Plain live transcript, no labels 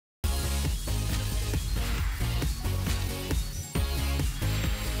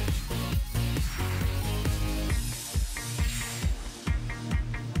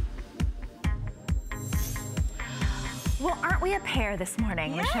Well, aren't we a pair this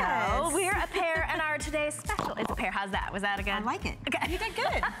morning, Yes. Michelle? We're a pair, and our today's special is a pair. How's that? Was that a good? I like it. Okay. You did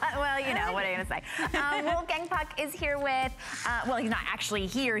good. Well, you know, what are you gonna say? Wolfgang Puck is here with, well, he's not actually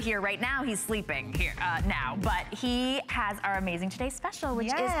here right now. He's sleeping here now, but he has our amazing today's special,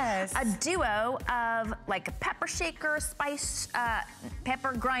 which is a duo of like a pepper shaker, spice,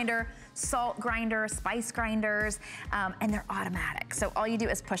 pepper grinder, salt grinder, spice grinders, and they're automatic. So all you do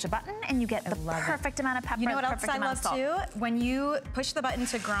is push a button and you get the perfect amount of pepper. You know what else I love too? When you push the button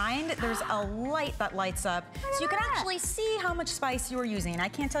to grind, there's a light that lights up. So you can actually see how much spice you're using. I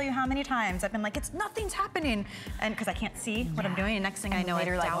can't tell you how many times I've been like, nothing's happening. And because I can't see what I'm doing, and next thing I know, I've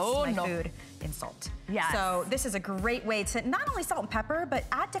doused my food in salt. Yeah. So this is a great way to not only salt and pepper, but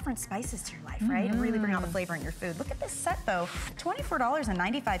add different spices to your life, right? And really bring out the flavor in your food. Look at this set though,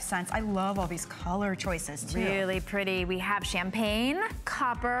 $24.95. I love all these color choices too. Really pretty. We have champagne,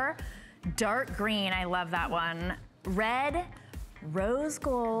 copper, dark green, I love that one, red, rose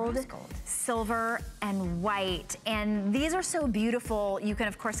gold, silver, and white. And these are so beautiful. You can,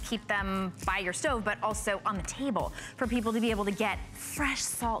 of course, keep them by your stove, but also on the table for people to be able to get fresh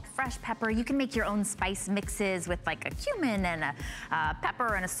salt, fresh pepper. You can make your own spice mixes with like a cumin and a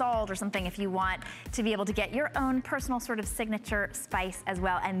pepper and a salt or something if you want to be able to get your own personal sort of signature spice as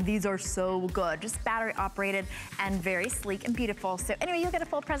well. And these are so good, just battery operated and very sleek and beautiful. So anyway, you'll get a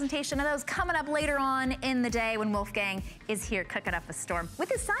full presentation of those coming up later on in the day when Wolfgang is here cooking up a storm with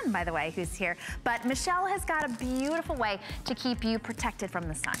his son, by the way, who's here. But Michelle has got a beautiful way to keep you protected from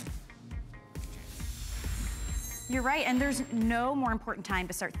the sun. You're right, and there's no more important time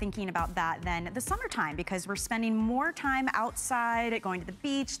to start thinking about that than the summertime, because we're spending more time outside, going to the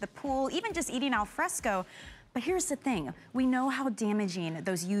beach, the pool, even just eating al fresco. But here's the thing, we know how damaging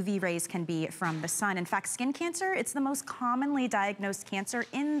those UV rays can be from the sun. In fact, skin cancer, it's the most commonly diagnosed cancer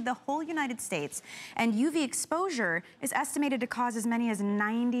in the whole United States. And UV exposure is estimated to cause as many as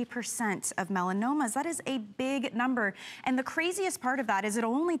 90% of melanomas. That is a big number. And the craziest part of that is it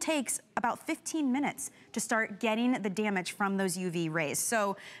only takes about 15 minutes to start getting the damage from those UV rays.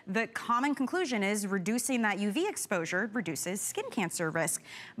 So the common conclusion is reducing that UV exposure reduces skin cancer risk.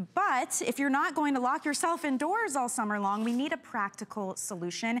 But if you're not going to lock yourself indoors all summer long, we need a practical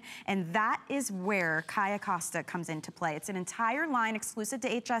solution, and that is where Caya Costa comes into play. It's an entire line exclusive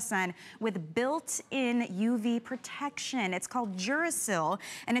to HSN with built-in UV protection. It's called Durasil,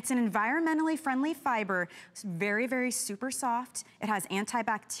 and it's an environmentally friendly fiber. It's very, very super soft. It has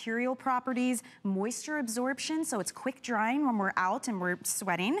antibacterial properties, moisture absorption, so it's quick drying when we're out and we're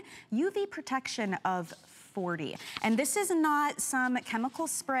sweating. UV protection of 40. And this is not some chemical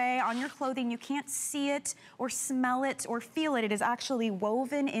spray on your clothing. You can't see it or smell it or feel it. It is actually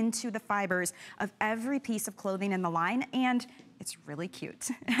woven into the fibers of every piece of clothing in the line, and it's really cute.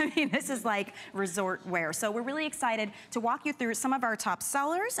 I mean, this is like resort wear. So we're really excited to walk you through some of our top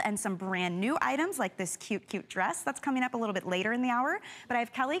sellers and some brand new items like this cute, cute dress. That's coming up a little bit later in the hour. But I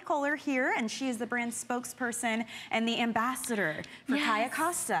have Kelly Kohler here, and she is the brand spokesperson and the ambassador for Caya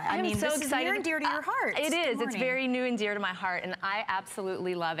Costa. I mean, so this is near and dear to your heart. It is. It's very new and dear to my heart, and I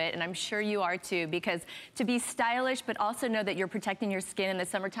absolutely love it, and I'm sure you are too, because to be stylish but also know that you're protecting your skin in the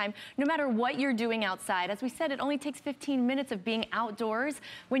summertime, no matter what you're doing outside. As we said, it only takes 15 minutes of being outdoors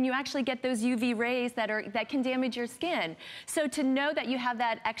when you actually get those UV rays that can damage your skin. So to know that you have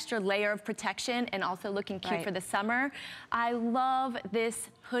that extra layer of protection and also looking cute for the summer, I love this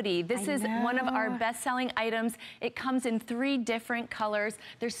hoodie. This is one of our best-selling items. It comes in 3 different colors.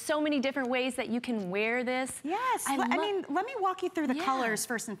 There's so many different ways that you can wear this. Yes, I mean, let me walk you through the colors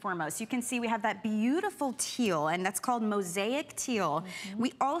first and foremost. You can see we have that beautiful teal, and that's called mosaic teal.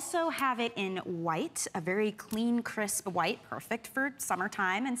 We also have it in white, a very clean, crisp white, perfect for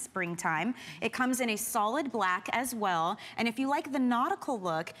summertime and springtime. It comes in a solid black as well, and if you like the nautical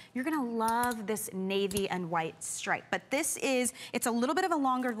look, you're gonna love this navy and white stripe. But this is, it's a little bit of a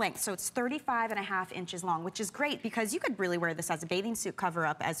longer length, so it's 35.5 inches long, which is great because you could really wear this as a bathing suit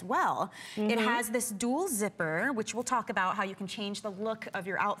cover-up as well. It has this dual zipper, which we'll talk about how you can change the look of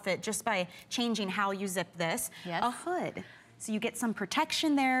your outfit just by changing how you zip this. A hood. So you get some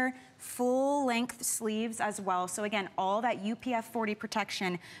protection there, full length sleeves as well. So again, all that UPF 40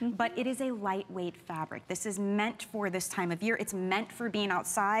 protection, but it is a lightweight fabric. This is meant for this time of year. It's meant for being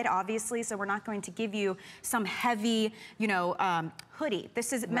outside, obviously, so we're not going to give you some heavy, you know, hoodie.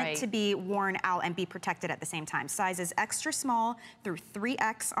 This is meant to be worn out and be protected at the same time. Size is extra small through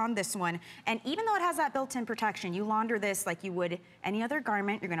 3X on this one. And even though it has that built-in protection, you launder this like you would any other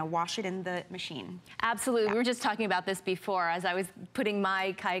garment. You're gonna wash it in the machine. Absolutely, we were just talking about this before as I was putting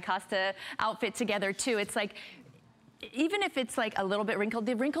my Caya Costa outfit together too. It's like, even if it's like a little bit wrinkled,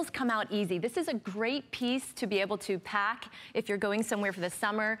 the wrinkles come out easy. This is a great piece to be able to pack if you're going somewhere for the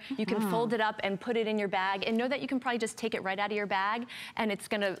summer. You can fold it up and put it in your bag, and know that you can probably just take it right out of your bag, and it's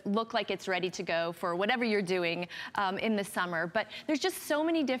gonna look like it's ready to go for whatever you're doing in the summer. But there's just so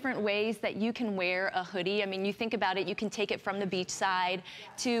many different ways that you can wear a hoodie. I mean, you think about it, you can take it from the beachside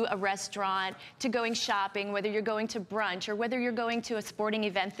to a restaurant, to going shopping, whether you're going to brunch or whether you're going to a sporting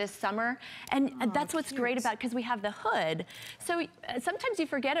event this summer. And that's what's great about it, because we have the hood. So sometimes you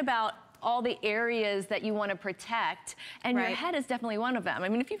forget about all the areas that you want to protect, and your head is definitely one of them. I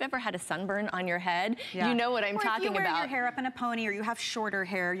mean, if you've ever had a sunburn on your head, you know what I'm talking about. Or if you wear your hair up in a pony, or you have shorter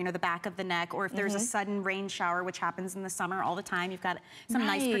hair, you know, the back of the neck, or if there's a sudden rain shower, which happens in the summer all the time, you've got some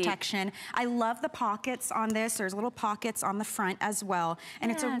nice protection. I love the pockets on this. There's little pockets on the front as well,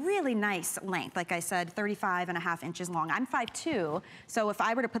 and it's a really nice length. Like I said, 35.5 inches long. I'm 5'2", so if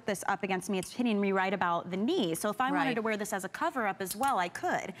I were to put this up against me, it's hitting me right about the knee. So if I wanted to wear this as a cover up as well, I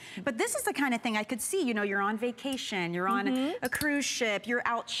could. But this is the kind of thing I could see, you know, you're on vacation, you're on a cruise ship, you're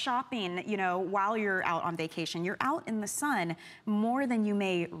out shopping, you know, while you're out on vacation. You're out in the sun more than you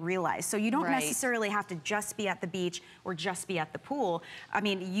may realize. So you don't necessarily have to just be at the beach or just be at the pool. I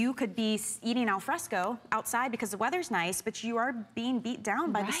mean, you could be eating al fresco outside because the weather's nice, but you are being beat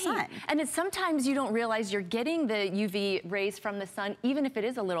down by the sun. And it's sometimes you don't realize you're getting the UV rays from the sun, even if it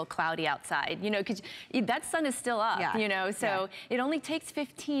is a little cloudy outside, you know, because that sun is still up, you know, so it only takes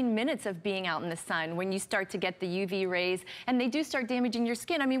 15 minutes of being out in the sun when you start to get the UV rays, and they do start damaging your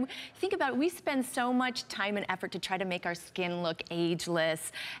skin. I mean, think about it, we spend so much time and effort to try to make our skin look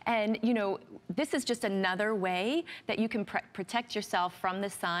ageless, and you know, this is just another way that you can protect yourself from the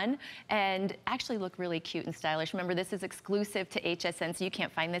sun and actually look really cute and stylish. Remember, this is exclusive to HSN, so you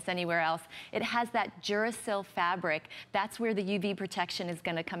can't find this anywhere else. It has that Duracell fabric. That's where the UV protection is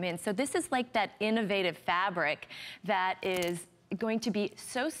going to come in. So this is like that innovative fabric that is going to be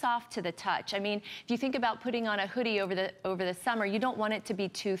so soft to the touch. I mean, if you think about putting on a hoodie over the summer, you don't want it to be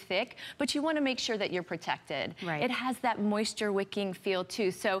too thick, but you want to make sure that you're protected. It has that moisture wicking feel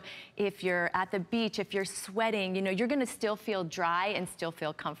too. So if you're at the beach, if you're sweating, you know, you're going to still feel dry and still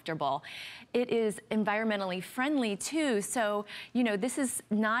feel comfortable. It is environmentally friendly too. So, you know, this is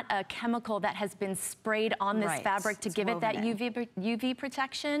not a chemical that has been sprayed on this fabric to give it that UV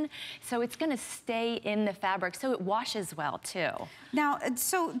protection. So it's going to stay in the fabric, so it washes well too. Now,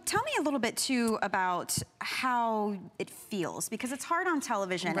 so tell me a little bit too about how it feels, because it's hard on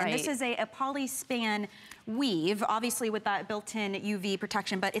television, and this is a polyspan weave, obviously with that built-in UV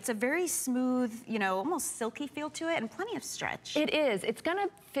protection, but it's a very smooth, you know, almost silky feel to it, and plenty of stretch. It is. It's gonna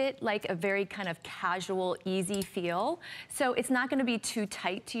fit like a very kind of casual, easy feel. So it's not gonna be too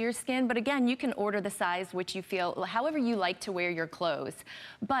tight to your skin, but again, you can order the size which you feel, however you like to wear your clothes.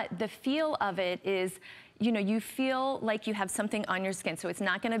 But the feel of it is, you know, you feel like you have something on your skin. So it's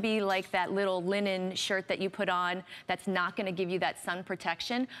not gonna be like that little linen shirt that you put on that's not gonna give you that sun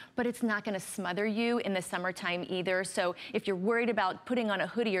protection, but it's not gonna smother you in the summertime either. So if you're worried about putting on a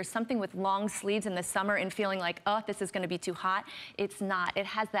hoodie or something with long sleeves in the summer and feeling like, oh, this is gonna be too hot, it's not. It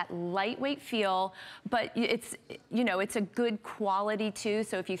has that lightweight feel, but it's, you know, it's a good quality too.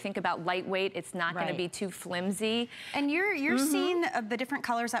 So if you think about lightweight, it's not gonna be too flimsy. And you're seeing the different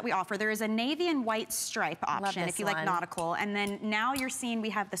colors that we offer. There is a navy and white stripe option if you like nautical, and then now you're seeing we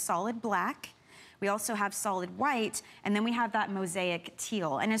have the solid black, we also have solid white, and then we have that mosaic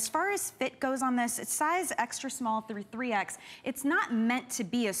teal. And as far as fit goes on this, it's size extra small through 3X. It's not meant to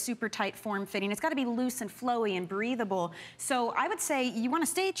be a super tight form fitting. It's got to be loose and flowy and breathable. So I would say you want to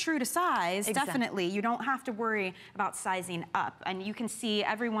stay true to size, definitely. You don't have to worry about sizing up. And you can see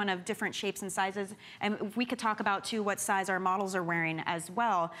every one of different shapes and sizes. And we could talk about too what size our models are wearing as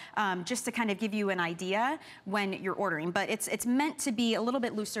well, just to kind of give you an idea when you're ordering. But it's meant to be a little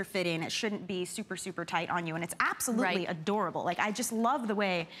bit looser fitting. It shouldn't be super tight on you, and it's absolutely adorable. Like, I just love the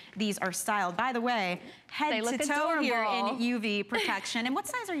way these are styled. By the way, head to toe here in UV protection. And what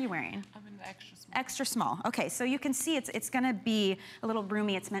size are you wearing? I'm in the extra small. Extra small. Okay, so you can see it's gonna be a little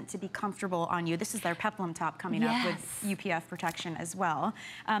roomy. It's meant to be comfortable on you. This is their peplum top coming up with UPF protection as well.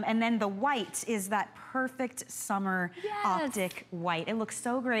 And then the white is that perfect summer optic white. It looks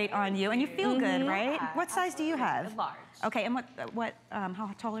so great on you, and you feel good, right? What size do you have? Large. Okay, and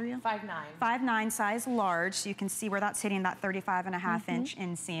how tall are you? 5'9". 5'9", size large, so you can see where that's hitting that 35.5 inch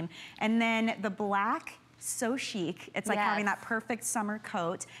inseam. And then the black, so chic. It's like having that perfect summer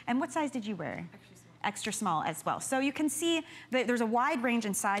coat. And what size did you wear? extra small as well. So you can see that there's a wide range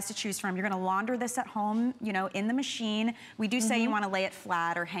in size to choose from. You're gonna launder this at home, you know, in the machine. We do say you wanna lay it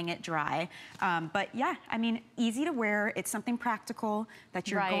flat or hang it dry. But yeah, I mean, easy to wear. It's something practical that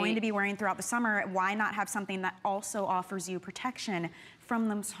you're going to be wearing throughout the summer. Why not have something that also offers you protection from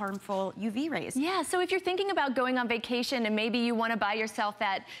those harmful UV rays? Yeah, so if you're thinking about going on vacation and maybe you want to buy yourself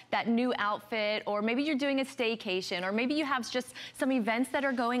that new outfit, or maybe you're doing a staycation, or maybe you have just some events that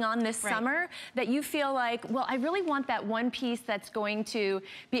are going on this summer that you feel like, well, I really want that one piece that's going to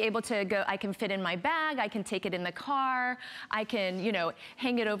be able to go, I can fit in my bag, I can take it in the car, I can, you know,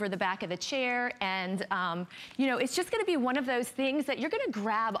 hang it over the back of the chair, and, you know, it's just going to be one of those things that you're going to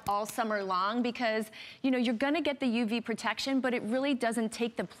grab all summer long because, you know, you're going to get the UV protection, but it really doesn't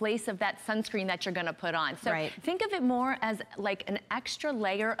take the place of that sunscreen that you're gonna put on. So think of it more as like an extra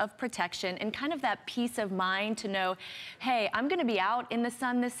layer of protection and kind of that peace of mind to know, hey, I'm gonna be out in the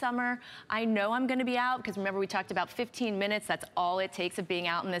sun this summer. I know I'm gonna be out because remember we talked about 15 minutes, that's all it takes of being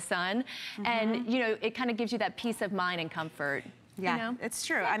out in the sun. And you know, it kind of gives you that peace of mind and comfort. Yeah, you know? It's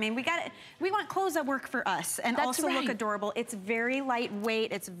true. I mean, we want clothes that work for us and also look adorable. It's very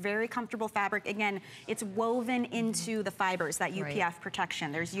lightweight. It's very comfortable fabric. Again, it's woven into the fibers, that UPF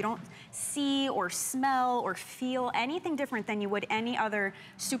protection. You don't see or smell or feel anything different than you would any other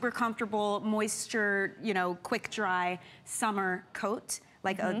super comfortable, moisture, you know, quick dry summer coat.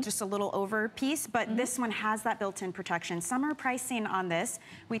 Like just a little over piece, but this one has that built-in protection. Summer pricing on this,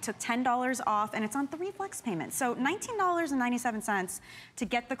 we took $10 off and it's on 3 flex payments. So $19.97 to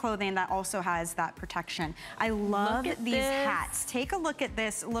get the clothing that also has that protection. I love these hats. Take a look at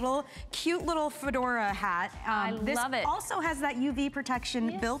this cute little fedora hat. I love it. This also has that UV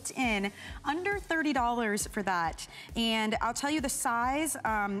protection built in, under $30 for that. And I'll tell you the size,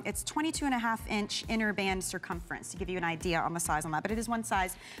 it's 22.5-inch inner band circumference to give you an idea on the size on that, but it is one size.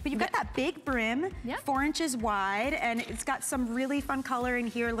 But you've got that big brim, 4 inches wide, and it's got some really fun color in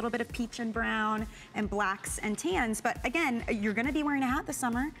here, a little bit of peach and brown and blacks and tans. But again, you're gonna be wearing a hat this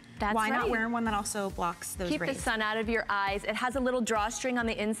summer. Why not wear one that also blocks those rays? Keep the sun out of your eyes. It has a little drawstring on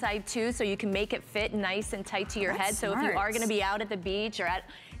the inside too, so you can make it fit nice and tight to your head. So if you are gonna be out at the beach or at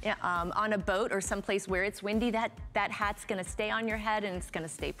on a boat or someplace where it's windy, that hat's gonna stay on your head and it's gonna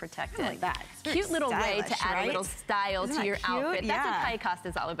stay protected. I like that. Cute little way to add a little style to your outfit. That's what Caya Costa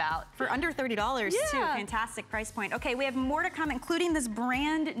is all about. For under $30 too, fantastic price point. Okay, we have more to come, including this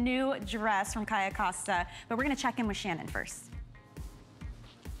brand new dress from Caya Costa, but we're gonna check in with Shannon first.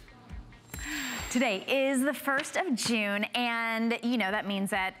 Today is the 1st of June, and you know that means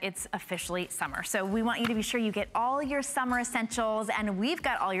that it's officially summer. So we want you to be sure you get all your summer essentials, and we've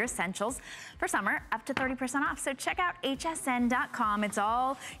got all your essentials for summer up to 30% off. So check out hsn.com. It's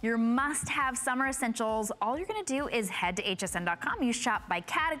all your must-have summer essentials. All you're gonna do is head to hsn.com. You shop by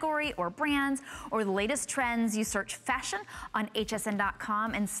category or brands or the latest trends. You search fashion on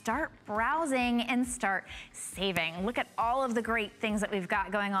hsn.com and start browsing and start saving. Look at all of the great things that we've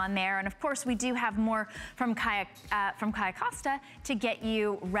got going on there. And of course, we do have more from Caya Costa to get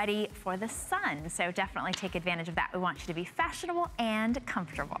you ready for the sun. So definitely take advantage of that. We want you to be fashionable and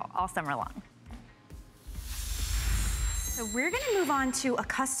comfortable all summer long. So we're gonna move on to a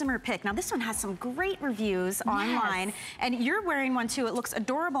customer pick. Now this one has some great reviews online, and you're wearing one too. It looks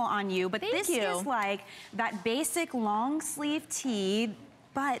adorable on you, but this is like that basic long sleeve tee,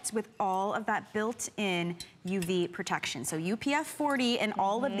 but with all of that built-in UV protection. So UPF 40 in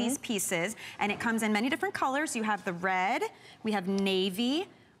all of these pieces, and it comes in many different colors. You have the red, we have navy,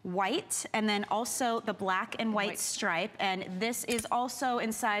 white, and then also the black and white stripe. And this is also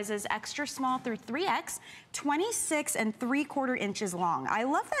in sizes extra small through 3X, 26 3/4 inches long. I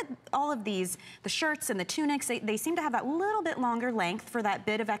love that all of these, the shirts and the tunics, they seem to have that little bit longer length for that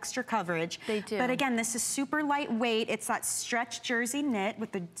bit of extra coverage. They do. But again, this is super lightweight. It's that stretch jersey knit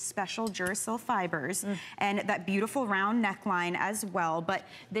with the special Duracell fibers and that beautiful round neckline as well. But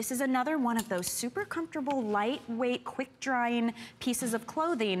this is another one of those super comfortable, lightweight, quick drying pieces of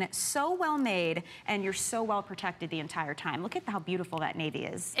clothing. So well made, and you're so well protected the entire time. Look at how beautiful that navy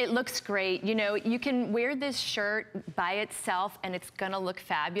is. It looks great. You know, you can wear this shirt by itself and it's gonna look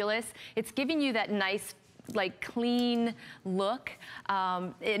fabulous. It's giving you that nice, like, clean look.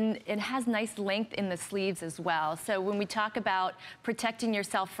 It has nice length in the sleeves as well. So when we talk about protecting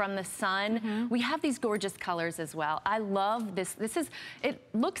yourself from the sun, we have these gorgeous colors as well. I love this. It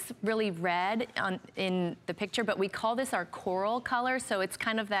looks really red in the picture, but we call this our coral color, so it's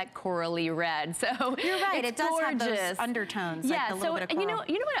kind of that corally red. So you're right, it does have those undertones. Yeah, like a little bit of coral.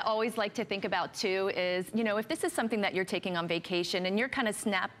 you know what I always like to think about too is, you know, if this is something that you're taking on vacation and you're kind of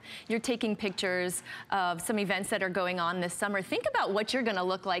you're taking pictures of some events that are going on this summer, think about what you're gonna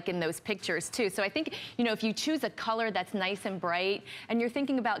look like in those pictures too. So I think, you know, if you choose a color that's nice and bright and you're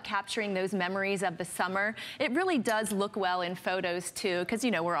thinking about capturing those memories of the summer, it really does look well in photos too, because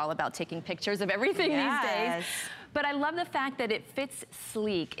you know, we're all about taking pictures of everything these days. But I love the fact that it fits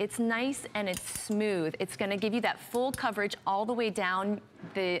sleek. It's nice and it's smooth. It's gonna give you that full coverage all the way down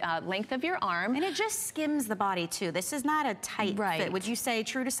the length of your arm. And it just skims the body too. This is not a tight fit. Would you say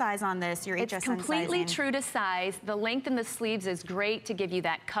true to size on this, your HSN sizing? It's completely true to size. The length in the sleeves is great to give you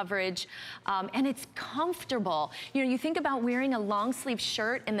that coverage. And it's comfortable. You know, you think about wearing a long sleeve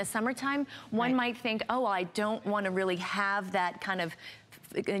shirt in the summertime, one might think, oh, well, I don't wanna really have that kind of,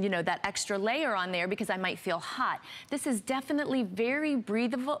 you know, that extra layer on there because I might feel hot. This is definitely very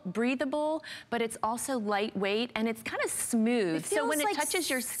breathable, but it's also lightweight and it's kind of smooth. So when it touches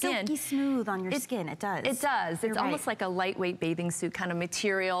your skin, silky smooth on your skin, it does. It does. It's almost like a lightweight bathing suit kind of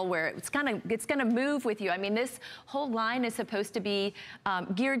material where it's gonna move with you. I mean, this whole line is supposed to be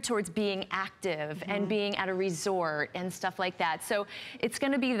geared towards being active and being at a resort and stuff like that. So it's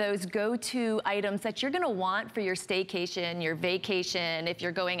gonna be those go-to items that you're gonna want for your staycation, your vacation, if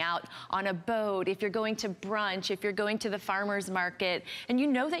you're going out on a boat, if you're going to brunch, if you're going to the farmer's market, and you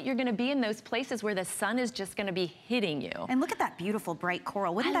know that you're gonna be in those places where the sun is just gonna be hitting you. And look at that beautiful bright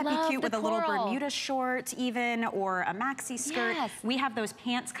coral. Wouldn't that be cute with a little Bermuda short even, or a maxi skirt? Yes. We have those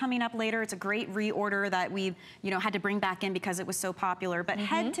pants coming up later. It's a great reorder that we, you know, had to bring back in because it was so popular, but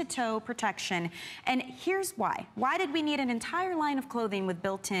head to toe protection. And here's why. Why did we need an entire line of clothing with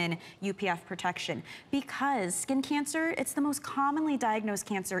built-in UPF protection? Because skin cancer, it's the most commonly diagnosed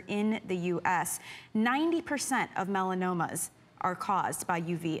cancer in the US. 90% of melanomas are caused by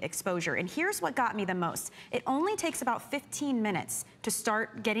UV exposure. And here's what got me the most. It only takes about 15 minutes to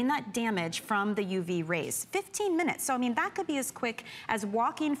start getting that damage from the UV rays. 15 minutes. So I mean, that could be as quick as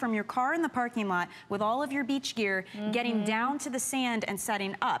walking from your car in the parking lot with all of your beach gear, getting down to the sand and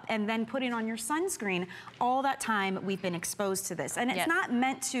setting up, and then putting on your sunscreen. All that time we've been exposed to this. And it's not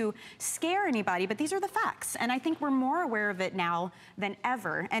meant to scare anybody, but these are the facts. And I think we're more aware of it now than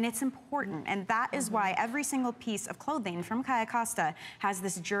ever, and it's important. And that is why every single piece of clothing from Caya Costa has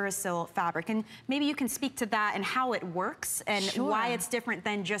this Duracell fabric. And maybe you can speak to that and how it works and why it's different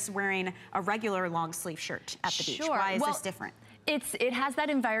than just wearing a regular long sleeve shirt at the beach. Why is this different? It has that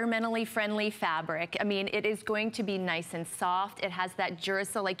environmentally friendly fabric. I mean, it is going to be nice and soft. It has that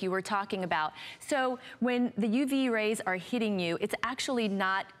Duracell like you were talking about. So when the UV rays are hitting you, it's actually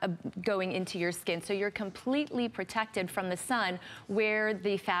not going into your skin. So you're completely protected from the sun where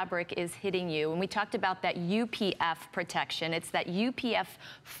the fabric is hitting you. And we talked about that UPF protection. It's that UPF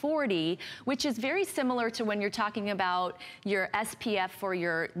 40, which is very similar to when you're talking about your SPF for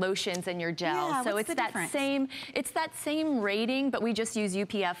your lotions and your gels. Yeah, so it's that same rating, but we just use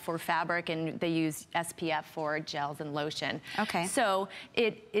UPF for fabric and they use SPF for gels and lotion. Okay. So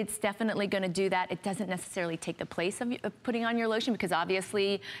it's definitely going to do that. It doesn't necessarily take the place of putting on your lotion because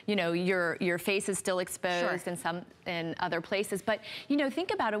obviously, you know, your face is still exposed in other places. But, you know,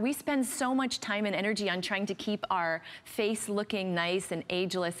 think about it. We spend so much time and energy on trying to keep our face looking nice and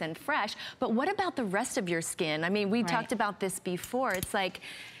ageless and fresh. But what about the rest of your skin? I mean, we talked about this before. It's like,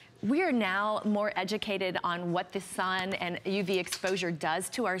 we are now more educated on what the sun and UV exposure does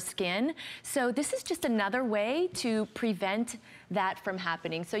to our skin. So this is just another way to prevent that from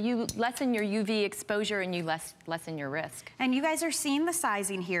happening. So you lessen your UV exposure and you lessen your risk. And you guys are seeing the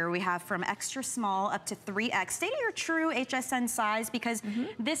sizing here. We have from extra small up to 3X. Stay your true HSN size because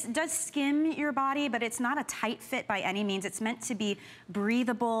this does skim your body, but it's not a tight fit by any means. It's meant to be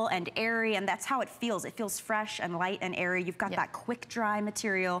breathable and airy, and that's how it feels. It feels fresh and light and airy. You've got that quick dry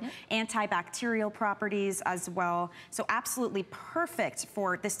material, antibacterial properties as well. So absolutely perfect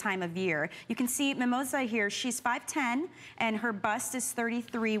for this time of year. You can see Mimosa here, she's 5'10", and her bust is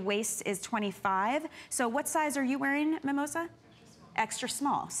 33, waist is 25. So what size are you wearing, Mimosa? Extra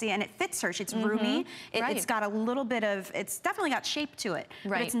small. See, and it fits her. It's roomy. It's got a little bit of, it's definitely got shape to it,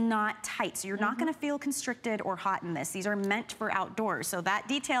 but it's not tight. So you're not going to feel constricted or hot in this. These are meant for outdoors. So that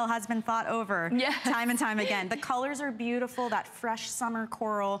detail has been thought over time and time again. The colors are beautiful, that fresh summer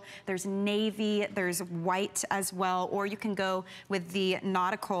coral. There's navy, there's white as well, or you can go with the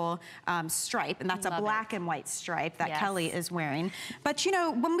nautical stripe, and that's a black and white stripe that Kelly is wearing. But you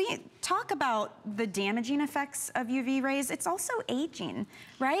know, when we talk about the damaging effects of UV rays, it's also aging,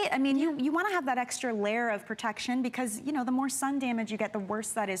 right? I mean, you want to have that extra layer of protection because, you know, the more sun damage you get, the worse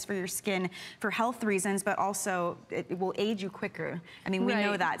that is for your skin for health reasons, but also it will age you quicker. I mean, we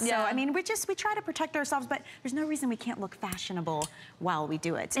know that. So, I mean, we try to protect ourselves, but there's no reason we can't look fashionable while we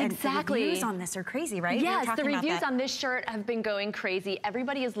do it. Exactly. And the reviews on this are crazy, right? Yes, the reviews on this shirt have been going crazy.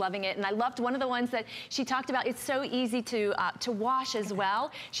 Everybody is loving it, and I loved one of the ones that she talked about. It's so easy to wash as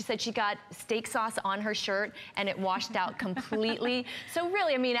well. She said she got steak sauce on her shirt, and it washed out completely. So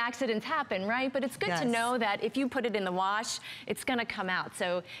really, I mean, accidents happen, right? But it's good to know that if you put it in the wash, it's gonna come out.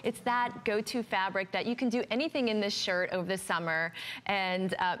 So it's that go-to fabric that you can do anything in this shirt over the summer,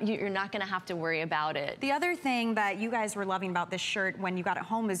 and you're not gonna have to worry about it. The other thing that you guys were loving about this shirt when you got it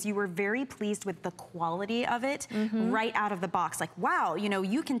home is you were very pleased with the quality of it right out of the box. Like, wow, you know,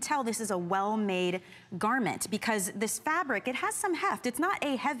 you can tell this is a well-made garment because this fabric, it has some heft. It's not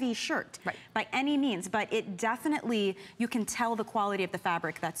a heavy shirt by any means, but it definitely, you can tell the quality of the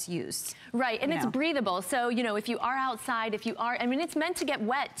fabric that's used. Right, and it's breathable. So, you know, if you are outside, if you are, I mean, it's meant to get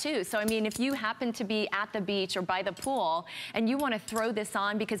wet too. So, I mean, if you happen to be at the beach or by the pool and you want to throw this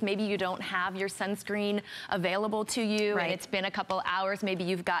on because maybe you don't have your sunscreen available to you and it's been a couple hours, maybe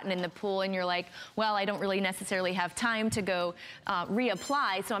you've gotten in the pool and you're like, well, I don't really necessarily have time to go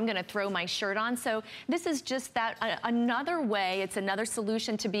reapply, so I'm going to throw my shirt on. So this is just that another way, it's another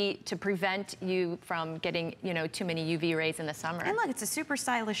solution to prevent you from getting, you know, too many UV rays in the summer. And look, it's a super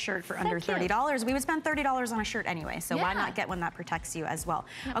stylish shirt for under $30. We would spend $30 on a shirt anyway, so why not get one that protects you as well?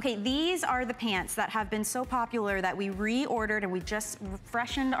 Okay, these are the pants that have been so popular that we reordered and we just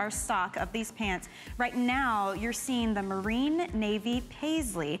freshened our stock of these pants. Right now, you're seeing the Marine Navy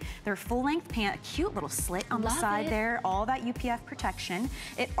Paisley. They're full-length pant, cute little slit on the side there, all that UPF protection.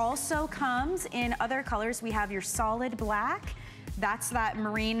 It also comes in other colors. We have your solid black. That's that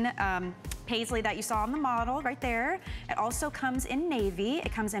marine paisley that you saw on the model right there. It also comes in navy.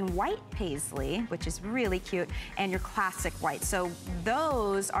 It comes in white paisley, which is really cute, and your classic white. So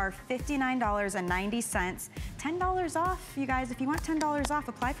those are $59.90. $10 off, you guys. If you want $10 off,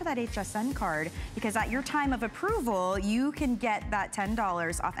 apply for that HSN card because at your time of approval, you can get that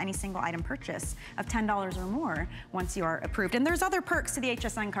 $10 off any single item purchase of $10 or more once you are approved. And there's other perks to the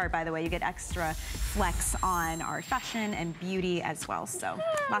HSN card, by the way. You get extra flex on our fashion and beauty as well. So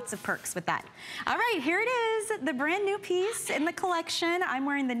lots of perks with that. All right, here it is, the brand new piece in the collection. I'm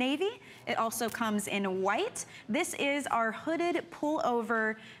wearing the navy. It also comes in white. This is our hooded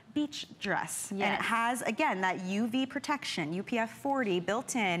pullover beach dress. And it has, again, that UV protection, UPF 40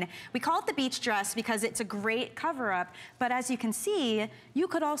 built in. We call it the beach dress because it's a great cover-up, but as you can see, you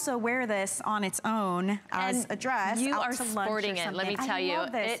could also wear this on its own as a dress. You out are to lunch sporting it, let me tell you.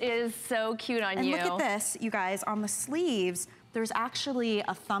 It is so cute on you. And look at this, you guys, on the sleeves, there's actually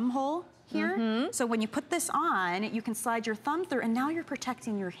a thumb hole here. So when you put this on, you can slide your thumb through and now you're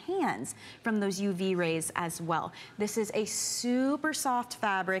protecting your hands from those UV rays as well. This is a super soft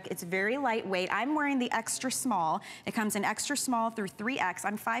fabric. It's very lightweight. I'm wearing the extra small. It comes in extra small through 3X.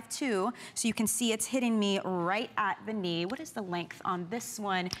 I'm 5'2", so you can see it's hitting me right at the knee. What is the length on this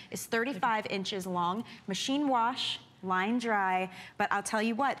one? It's 35 inches long. Machine wash, line dry, but I'll tell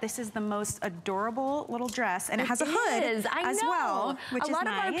you what, this is the most adorable little dress, and it has a hood as well, which is nice. A lot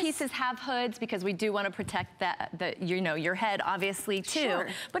of our pieces have hoods because we do want to protect you know, your head obviously too.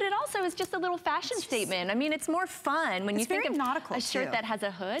 But it also is just a little fashion statement. I mean, it's more fun when you think of a shirt that has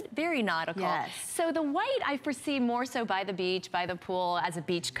a hood. Very nautical. So the white I foresee more so by the beach, by the pool as a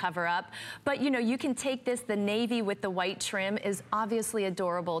beach cover-up. But you know, you can take this, the navy with the white trim is obviously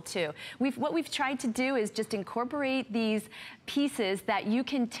adorable too. What we've tried to do is just incorporate these pieces that you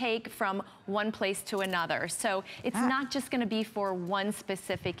can take from one place to another. So it's not just gonna be for one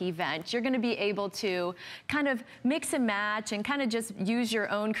specific event. You're gonna be able to kind of mix and match and kind of just use your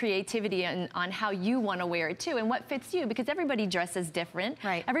own creativity on how you wanna wear it too and what fits you, because everybody dresses different.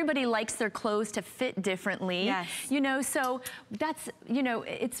 Everybody likes their clothes to fit differently. You know, so that's, you know,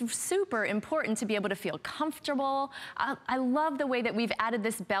 it's super important to be able to feel comfortable. I love the way that we've added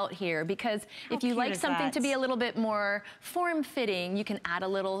this belt here because if you like something to be a little bit more form-fitting, you can add a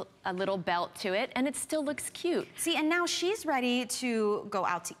little belt to it and it still looks cute. See, and now she's ready to go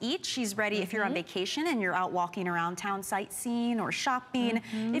out to eat. She's ready if you're on vacation and you're out walking around town sightseeing or shopping.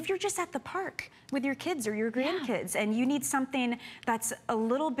 If you're just at the park with your kids or your grandkids and you need something that's a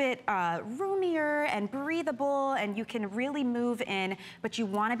little bit roomier and breathable and you can really move in, but you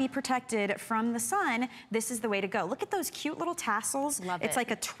want to be protected from the sun, this is the way to go. Look at those cute little tassels. It's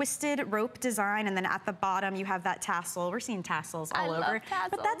like a twisted rope design, and then at the bottom you have that tassel. We're seeing tassels all over.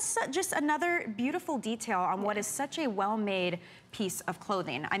 But that's just another beautiful detail on what is such a well-made piece of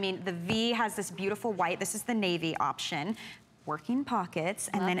clothing. I mean, the V has this beautiful white. This is the navy option. working pockets,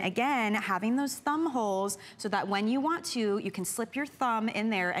 and then again, having those thumb holes so that when you want to, you can slip your thumb in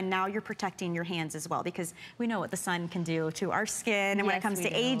there, and now you're protecting your hands as well, because we know what the sun can do to our skin, and when it comes to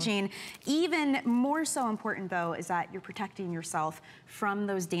aging. Even more so important, though, is that you're protecting yourself from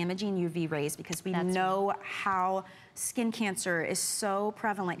those damaging UV rays, because we know how skin cancer is so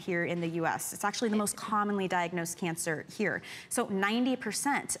prevalent here in the US. It's actually the most commonly diagnosed cancer here. So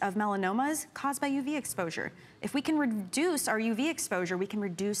 90% of melanomas caused by UV exposure. If we can reduce our UV exposure, we can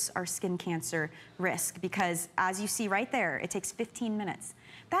reduce our skin cancer risk, because as you see right there, it takes 15 minutes.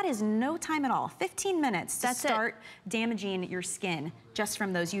 That is no time at all. 15 minutes to start damaging your skin just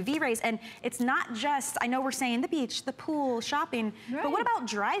from those UV rays. And it's not just, I know we're saying the beach, the pool, shopping, but what about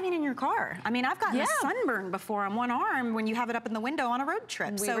driving in your car? I mean, I've gotten a sunburn before on one arm when you have it up in the window on a road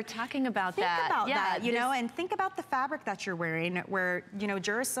trip. We were talking about that. Think about that, you know, and think about the fabric that you're wearing, where, you know,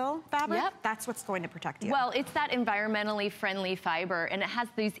 Duracell fabric, that's what's going to protect you. Well, it's that environmentally friendly fiber, and it has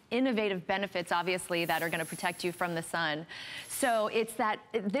these innovative benefits, obviously, that are going to protect you from the sun. So it's that,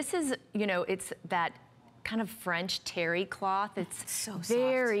 this is, you know, it's that kind of French terry cloth. It's so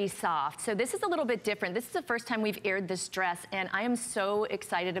very soft. So this is a little bit different. This is the first time we've aired this dress, and I am so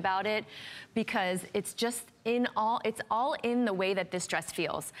excited about it because it's just it's all in the way that this dress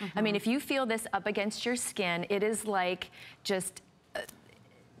feels. I mean, if you feel this up against your skin, it is like it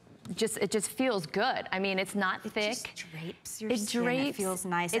just feels good. I mean, it's not thick. It just drapes your skin. It feels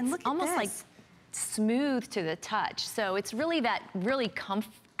nice. It's and look almost at like smooth to the touch. So it's really that really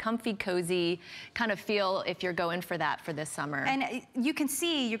comfy, cozy kind of feel if you're going for that for this summer. And you can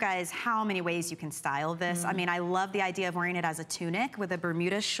see, you guys, how many ways you can style this. I mean, I love the idea of wearing it as a tunic with a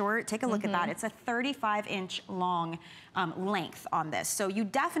Bermuda short. Take a look at that. It's a 35-inch long length on this. So you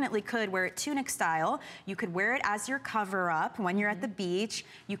definitely could wear it tunic style. You could wear it as your cover up when you're at the beach.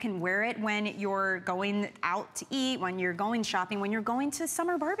 You can wear it when you're going out to eat, when you're going shopping, when you're going to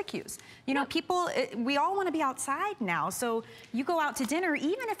summer barbecues. You know, people, we all want to be outside now. So you go out to dinner,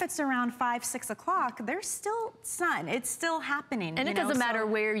 even if it's around 5, 6 o'clock, there's still sun. It's still happening. And it doesn't matter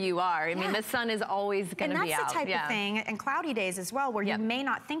where you are. I mean, the sun is always going to be out. And that's the type of thing, and cloudy days as well, where you may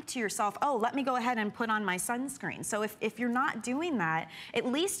not think to yourself, oh, let me go ahead and put on my sunscreen. So if you're not doing that, at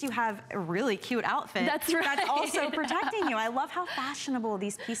least you have a really cute outfit. That's right. That's also protecting you. I love how fashionable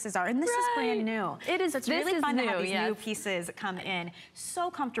these pieces are, and this is brand new. It is. So it's really fun to have these new pieces come in. So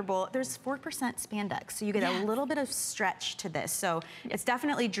comfortable. There's 4% spandex, so you get a little bit of stretch to this. So it's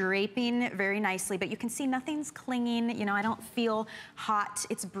definitely draping very nicely, but you can see nothing's clinging. You know, I don't feel hot.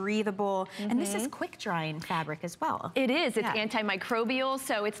 It's breathable, and this is quick drying fabric as well. It is. It's antimicrobial,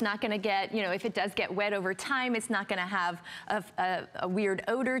 so it's not going to get, you know, if it does get wet over time, it's not going to have a weird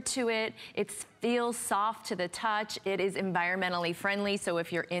odor to it. It feels soft to the touch. It is environmentally friendly, so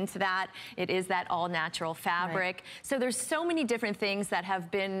if you're into that, it is that all-natural fabric. So there's so many different things that have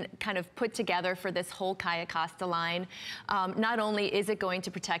been kind of put together for this whole Caya Costa line. Not only is it going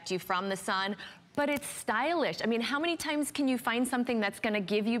to protect you from the sun, but it's stylish. I mean, how many times can you find something that's gonna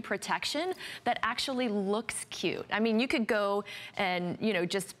give you protection that actually looks cute? I mean, you could go and, you know,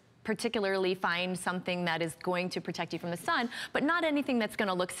 just particularly find something that is going to protect you from the sun, but not anything that's going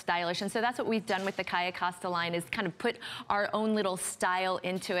to look stylish. And so that's what we've done with the Caya Costa line, is kind of put our own little style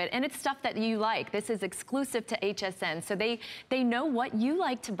into it. And it's stuff that you like. This is exclusive to HSN. So they know what you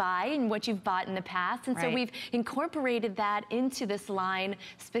like to buy and what you've bought in the past. And so we've incorporated that into this line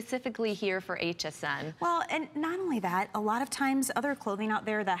specifically here for HSN. Well, and not only that, a lot of times other clothing out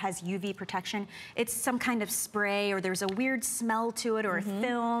there that has UV protection, it's some kind of spray, or there's a weird smell to it, or a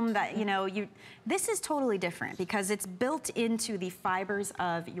film that, you know, this is totally different because it's built into the fibers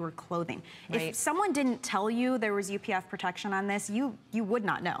of your clothing. If someone didn't tell you there was UPF protection on this, you would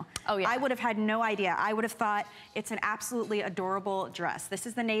not know. Oh yeah. I would have had no idea. I would have thought it's an absolutely adorable dress. This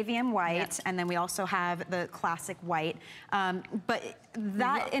is the navy and white, and then we also have the classic white. But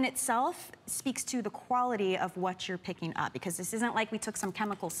that in itself speaks to the quality of what you're picking up, because this isn't like we took some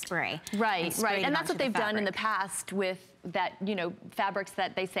chemical spray. Right. And that's what they've done in the past with that, you know, fabrics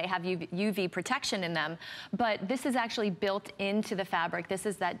that they say have UV protection in them. But this is actually built into the fabric. This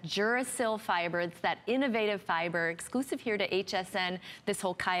is that Duracell fiber. It's that innovative fiber, exclusive here to HSN, this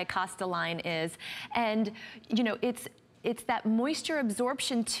whole Caya Costa line is. And, you know, it's that moisture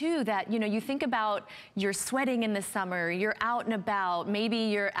absorption too, that, you know, you think about you're sweating in the summer, you're out and about, maybe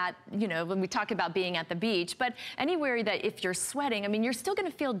you're at, you know, when we talk about being at the beach, but anywhere that if you're sweating, I mean, you're still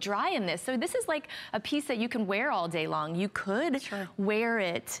gonna feel dry in this. So this is like a piece that you can wear all day long. You could wear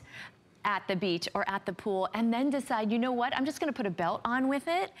it at the beach or at the pool and then decide, you know what, I'm just gonna put a belt on with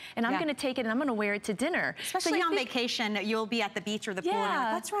it and I'm gonna take it and I'm gonna wear it to dinner. Especially on vacation, you'll be at the beach or the pool and you're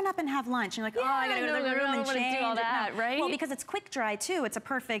like, let's run up and have lunch. And you're like, oh, I gotta go to the room and change. Do all that, right? Well, because it's quick dry too, it's a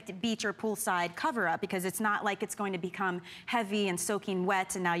perfect beach or poolside cover up because it's not like it's going to become heavy and soaking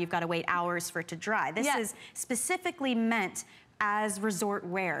wet and now you've gotta wait hours for it to dry. This is specifically meant as resort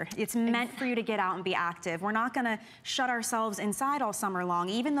wear. It's meant for you to get out and be active. We're not gonna shut ourselves inside all summer long,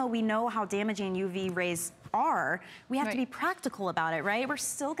 even though we know how damaging UV rays are, we have to be practical about it, right? We're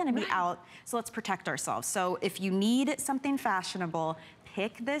still gonna be out, so let's protect ourselves. So if you need something fashionable,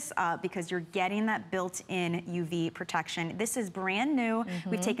 pick this up because you're getting that built-in UV protection. This is brand new.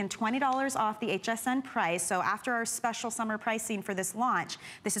 We've taken $20 off the HSN price. So after our special summer pricing for this launch,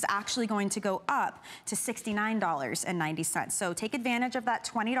 this is actually going to go up to $69.90. So take advantage of that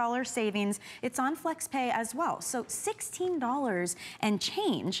 $20 savings. It's on FlexPay as well. So $16 and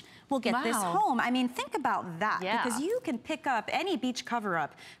change will get this home. I mean, think about that because you can pick up any beach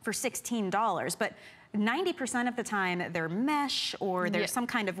cover-up for $16, but 90% of the time they're mesh or there's some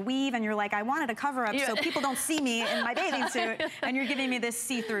kind of weave and you're like, I wanted a cover up so people don't see me in my bathing suit and you're giving me this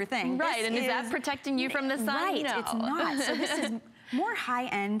see-through thing. Right, and is that protecting you from the sun? Right, no. It's not. So this is more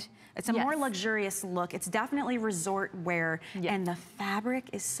high-end. It's a more luxurious look. It's definitely resort wear and the fabric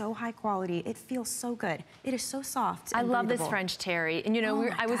is so high quality. It feels so good. It is so soft and I love breathable. this French terry. And you know,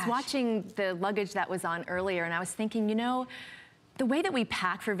 I was watching the luggage that was on earlier and I was thinking, you know, the way that we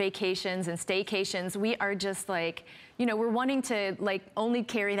pack for vacations and staycations, we are just like, you know, we're wanting to like only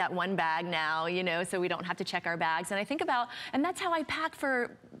carry that one bag now, you know, so we don't have to check our bags. And I think about, and that's how I pack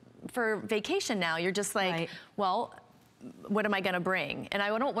for vacation now. You're just like, well, what am I gonna bring? And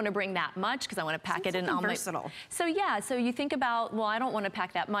I don't wanna bring that much because I wanna pack it in all my... versatile. So yeah, so you think about, well, I don't wanna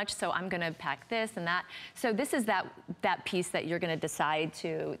pack that much, so I'm gonna pack this and that. So this is that piece that you're gonna decide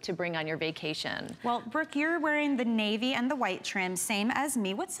to bring on your vacation. Well, Brooke, you're wearing the navy and the white trim, same as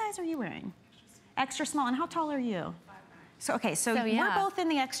me. What size are you wearing? Extra small, and how tall are you? So, okay, so we're both in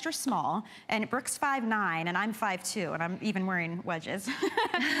the extra small, and Brooke's 5'9", and I'm 5'2", and I'm even wearing wedges.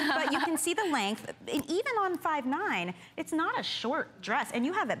 But you can see the length, and even on 5'9", it's not a short dress, and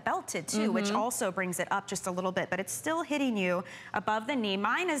you have it belted too, which also brings it up just a little bit, but it's still hitting you above the knee.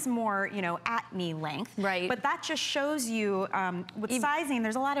 Mine is more, you know, at knee length. Right. But that just shows you, with sizing,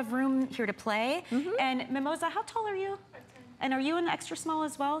 there's a lot of room here to play. And Mimosa, how tall are you? And are you in the extra small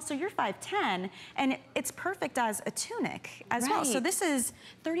as well? So you're 5'10", and it's perfect as a tunic as well. So this is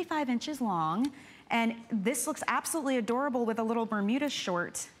 35 inches long, and this looks absolutely adorable with a little Bermuda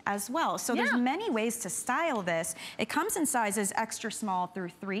short as well. So there's many ways to style this. It comes in sizes extra small through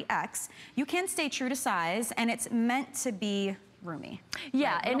 3X. You can stay true to size, and it's meant to be roomy.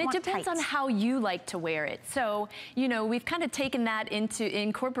 Yeah, and it depends on how you like to wear it. So, you know, we've kind of taken that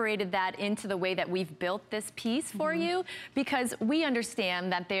incorporated that into the way that we've built this piece for you, because we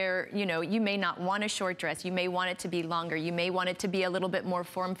understand that there, you know, you may not want a short dress, you may want it to be longer, you may want it to be a little bit more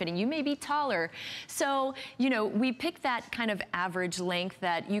form-fitting, you may be taller. So, you know, we pick that kind of average length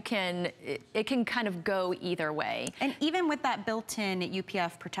that you can, it can kind of go either way. And even with that built-in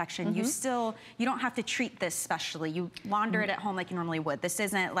UPF protection, you don't have to treat this specially. You launder it at home like you normally would. This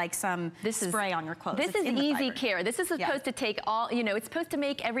isn't like some spray on your clothes. This is easy care. This is supposed to take all, you know, it's supposed to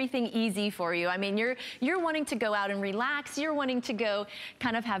make everything easy for you. I mean, you're wanting to go out and relax. You're wanting to go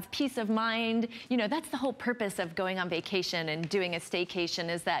kind of have peace of mind. You know, that's the whole purpose of going on vacation and doing a staycation,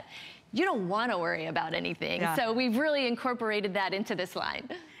 is that you don't want to worry about anything. So we've really incorporated that into this line.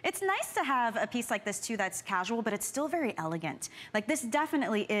 It's nice to have a piece like this too that's casual, but it's still very elegant. Like, this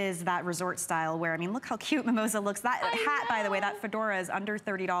definitely is that resort style wear. I mean, look how cute Mimosa looks. That hat, by the way, that fedora is under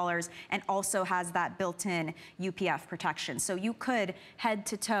 $30 and also has that built-in UPF protection. So you could head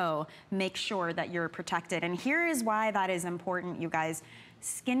to toe make sure that you're protected. And here is why that is important, you guys.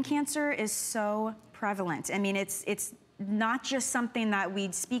 Skin cancer is so prevalent. I mean, it's not just something that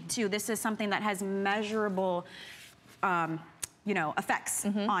we speak to. This is something that has measurable you know, effects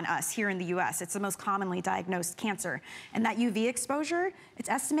on us here in the US. It's the most commonly diagnosed cancer. And that UV exposure, it's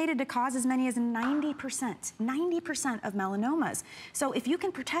estimated to cause as many as 90% of melanomas. So if you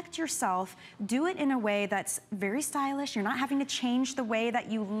can protect yourself, do it in a way that's very stylish. You're not having to change the way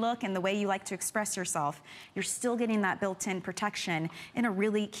that you look and the way you like to express yourself. You're still getting that built-in protection in a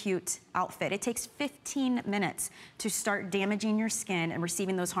really cute outfit. It takes 15 minutes to start damaging your skin and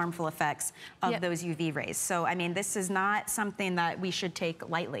receiving those harmful effects of those UV rays. So, I mean, this is not something something that we should take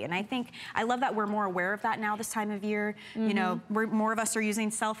lightly. And I love that we're more aware of that now this time of year. You know, more of us are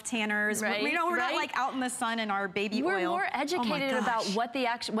using self-tanners. Right, we're not like out in the sun in our baby we're oil. We're more educated about what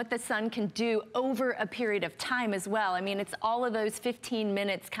the sun can do over a period of time as well. I mean, it's all of those 15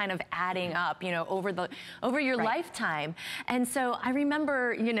 minutes kind of adding up, you know, over your lifetime. And so I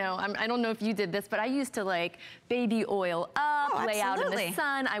remember, you know, I don't know if you did this, but I used to like baby oil up, lay out in the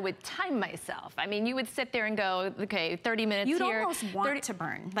sun. I would time myself. I mean, you would sit there and go, okay, 30 minutes You'd here. You'd almost want to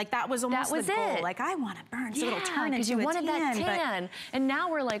burn. Like that was almost the goal. Like I want to burn, so it'll turn into a tan. You wanted that tan. And now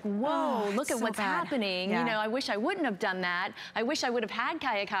we're like, whoa, look at what's happening. You know, I wish I wouldn't have done that. I wish I would have had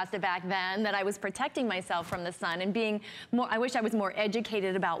Caya Costa back then, that I was protecting myself from the sun and being more, I wish I was more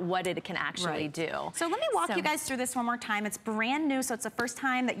educated about what it can actually do. So let me walk you guys through this one more time. It's brand new, so it's the first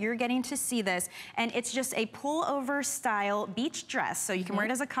time that you're getting to see this. And it's just a pullover style beach dress. So you can wear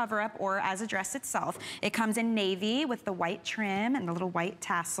it as a cover up or as a dress itself. It comes in navy with the white trim and the little white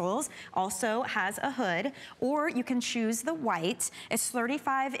tassels. Also has a hood, or you can choose the white. It's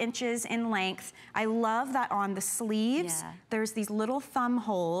 35 inches in length. I love that on the sleeves, there's these little thumb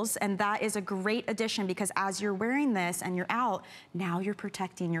holes, and that is a great addition because as you're wearing this and you're out, now you're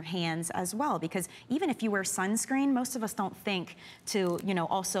protecting your hands as well, because even if you wear sunscreen, most of us don't think to, you know,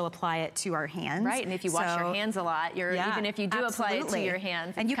 also apply it to our hands. Right, and if you wash your hands a lot, even if you do apply it to your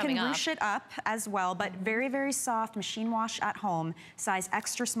hands, and you can ruche it up as well, but very, very soft, machine wash at home, size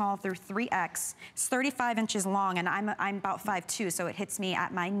extra small through 3X. It's 35 inches long, and I'm about 5'2", so it hits me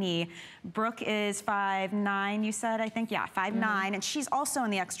at my knee. Brooke is 5'9", you said, I think? Yeah, 5'9", and she's also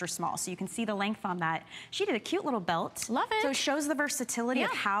in the extra small, so you can see the length on that. She did a cute little belt. Love it. So it shows the versatility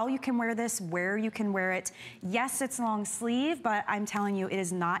of how you can wear this, where you can wear it. Yes, it's long sleeve, but I'm telling you, it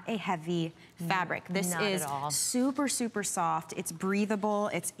is not a heavy fabric. This is super, super soft. It's breathable.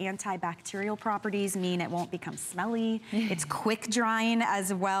 Its antibacterial properties mean it won't become smelly. It's quick drying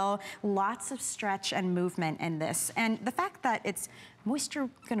as well. Lots of stretch and movement in this. And the fact that it's moisture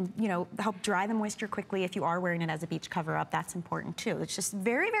gonna, you know, help dry the moisture quickly if you are wearing it as a beach cover up, that's important too. It's just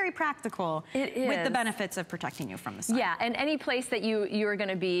very, very practical with the benefits of protecting you from the sun. Yeah, and any place that you're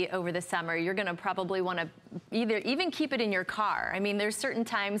gonna be over the summer, you're gonna probably wanna even keep it in your car. I mean, there's certain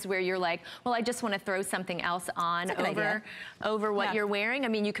times where you're like, well, I just wanna throw something else on over what you're wearing. I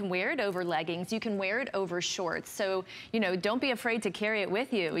mean, you can wear it over leggings, you can wear it over shorts. So, you know, don't be afraid to carry it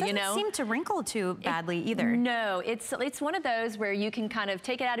with you, you know. It doesn't seem to wrinkle too badly either. No, it's one of those where you can kind of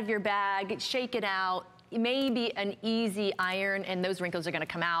take it out of your bag, shake it out, maybe an easy iron, and those wrinkles are going to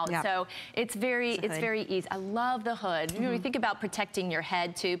come out. So it's very easy. I love the hood. You know, you think about protecting your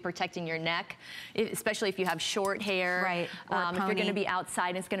head too, protecting your neck, especially if you have short hair. Right. If you're going to be outside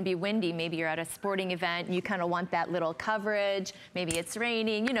and it's going to be windy, maybe you're at a sporting event and you kind of want that little coverage. Maybe it's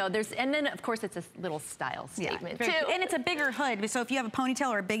raining. You know, and then of course it's a little style statement too. And it's a bigger hood, so if you have a ponytail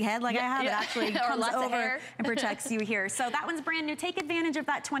or a big head like I have, it actually comes over and protects you here. So that one's brand new. Take advantage of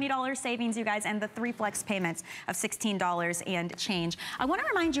that $20 savings, you guys, and the 3 flex payments of $16 and change. I want to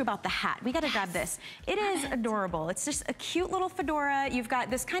remind you about the hat. We got to grab this. It is adorable. It's just a cute little fedora. You've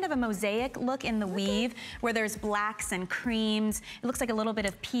got this kind of a mosaic look in the weave where there's blacks and creams. It looks like a little bit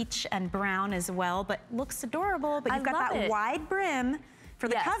of peach and brown as well, but looks adorable. But you've got that wide brim for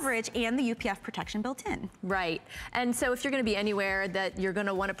the coverage and the UPF protection built in. Right. And so if you're going to be anywhere that you're going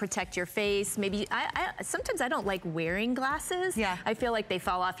to want to protect your face, maybe sometimes I don't like wearing glasses. I feel like they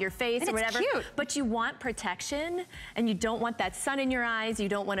fall off your face or whatever. Cute. But you want protection and you don't want that sun in your eyes. You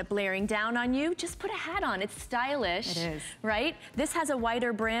don't want it blaring down on you. Just put a hat on. It's stylish. It is. Right? This has a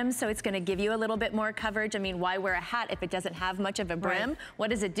wider brim, so it's going to give you a little bit more coverage. I mean, why wear a hat if it doesn't have much of a brim?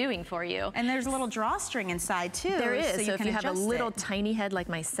 What is it doing for you? And there's a little drawstring inside too. There is. So if you have a little tiny head like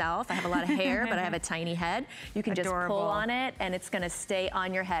myself, I have a lot of hair, but I have a tiny head. You can just pull on it and it's gonna stay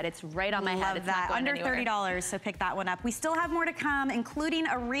on your head. It's right on my head. It's not going anywhere. Under $30, so pick that one up. We still have more to come, including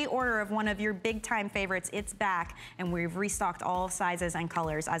a reorder of one of your big time favorites. It's back, and we've restocked all sizes and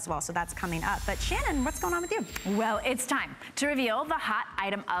colors as well, so that's coming up. But Shannon, what's going on with you? Well, it's time to reveal the hot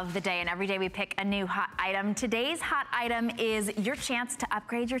item of the day, and every day we pick a new hot item. Today's hot item is your chance to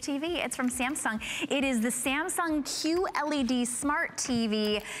upgrade your TV. It's from Samsung. It is the Samsung QLED Smart TV.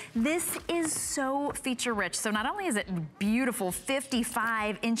 This is so feature rich. So not only is it beautiful,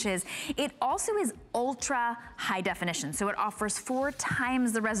 55 inches, it also is ultra high definition. So it offers 4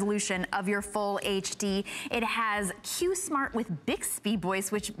 times the resolution of your full HD. It has Q Smart with Bixby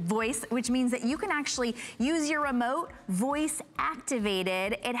voice, which means that you can actually use your remote voice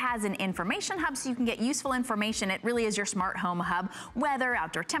activated. It has an information hub so you can get useful information. It really is your smart home hub. Weather,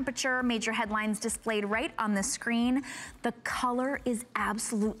 outdoor temperature, major headlines displayed right on the screen. The color is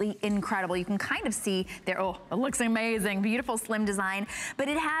absolutely incredible. You can kind of see there, oh, it looks amazing, beautiful slim design, but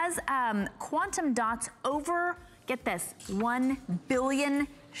it has quantum dots over, get this, 1 billion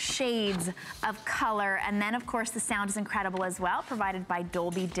shades of color. And then of course the sound is incredible as well, provided by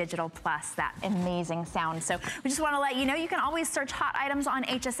Dolby Digital Plus, that amazing sound. So we just want to let you know, you can always search hot items on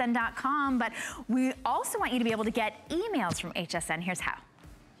hsn.com, but we also want you to be able to get emails from HSN. Here's how.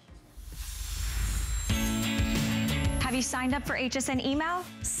 Have you signed up for HSN email?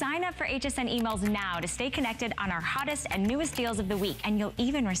 Sign up for HSN emails now to stay connected on our hottest and newest deals of the week, and you'll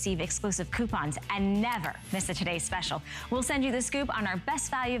even receive exclusive coupons and never miss a today's special. We'll send you the scoop on our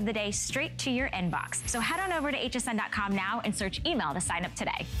best value of the day straight to your inbox. So head on over to hsn.com now and search email to sign up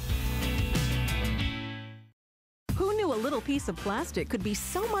today. Who knew a little piece of plastic could be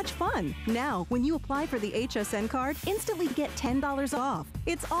so much fun? Now, when you apply for the HSN card, instantly get $10 off.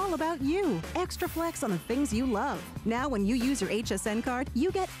 It's all about you. Extra flex on the things you love. Now, when you use your HSN card,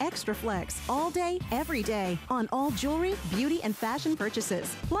 you get extra flex all day, every day on all jewelry, beauty, and fashion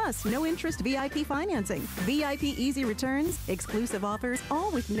purchases. Plus, no interest VIP financing, VIP easy returns, exclusive offers,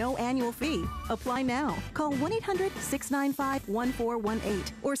 all with no annual fee. Apply now. Call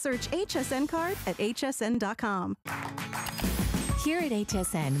 1-800-695-1418 or search HSN card at hsn.com. Here at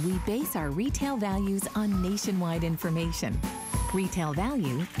HSN, we base our retail values on nationwide information. Retail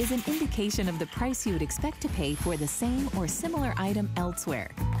value is an indication of the price you would expect to pay for the same or similar item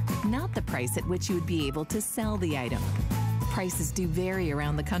elsewhere, not the price at which you would be able to sell the item. Prices do vary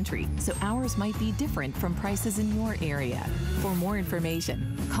around the country, so ours might be different from prices in your area. For more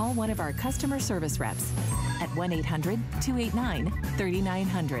information, call one of our customer service reps at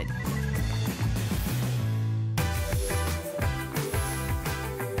 1-800-289-3900.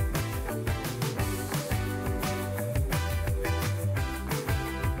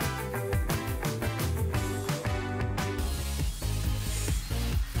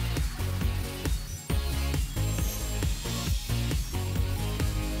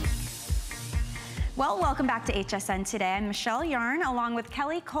 Well, welcome back to HSN today. I'm Michelle Yarn along with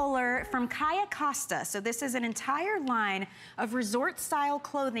Kelly Kohler from Caya Costa. So this is an entire line of resort-style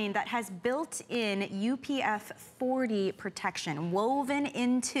clothing that has built-in UPF 40 protection woven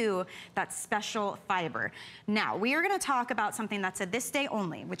into that special fiber. Now, we are going to talk about something that's a this day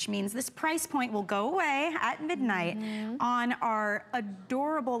only, which means this price point will go away at midnight on our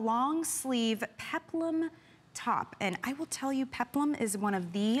adorable long-sleeve peplum top. And I will tell you, peplum is one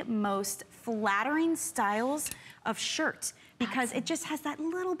of the most flattering styles of shirt because it just has that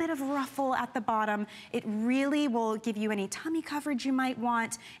little bit of ruffle at the bottom. It really will give you any tummy coverage you might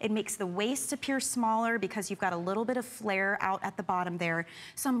want. It makes the waist appear smaller because you've got a little bit of flare out at the bottom there.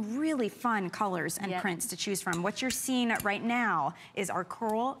 Some really fun colors and prints to choose from. What you're seeing right now is our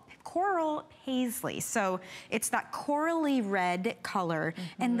coral paisley. So it's that corally red color,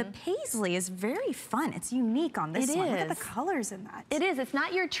 and the paisley is very fun. It's unique on this one. Look at the colors in that. It is. It's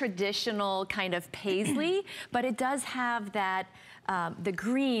not your traditional kind of paisley, but it does have that the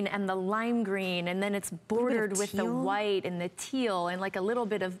green and the lime green, and then it's bordered with the white and the teal and like a little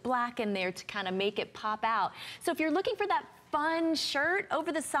bit of black in there to kind of make it pop out. So if you're looking for that fun shirt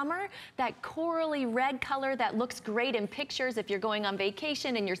over the summer, that corally red color that looks great in pictures if you're going on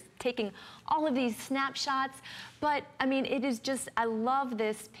vacation and you're taking all of these snapshots. But I mean, it is just, I love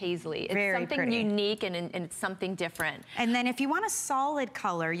this paisley. It's very something pretty. unique and it's something different. And then if you want a solid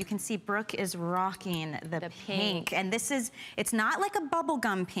color, you can see Brooke is rocking the pink. And this is, it's not like a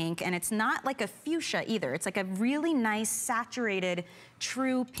bubblegum pink, and it's not like a fuchsia either. It's like a really nice saturated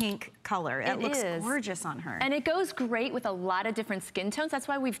true pink color. It looks gorgeous on her. And it goes great with a lot of different skin tones. That's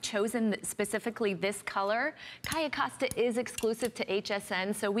why we've chosen specifically this color. Caya Costa is exclusive to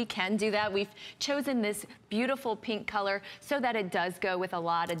HSN, so we can do that. We've chosen this beautiful pink color so that it does go with a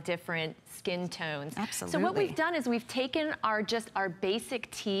lot of different skin tones. Absolutely. So what we've done is we've taken our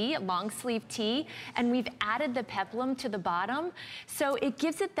basic tee, long sleeve tee, and we've added the peplum to the bottom. So it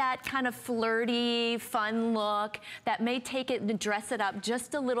gives it that kind of flirty, fun look that may take it and dress it up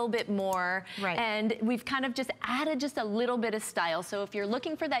just a little bit more. Right. And we've kind of just added just a little bit of style. So if you're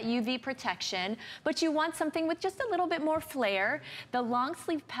looking for that UV protection, but you want something with just a little bit more flair, the long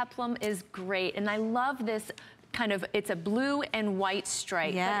sleeve peplum is great. And I love this kind of, it's a blue and white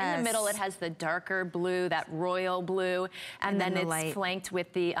stripe. Yes. But in the middle, it has the darker blue, that royal blue, and then it's flanked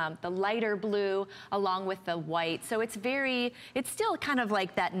with the lighter blue along with the white. So it's it's still kind of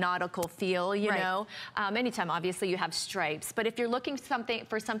like that nautical feel, you know. Anytime, obviously, you have stripes. But if you're looking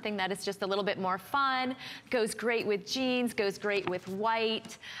for something that is just a little bit more fun, goes great with jeans, goes great with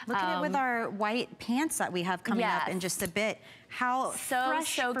white. Look at it with our white pants that we have coming up in just a bit. how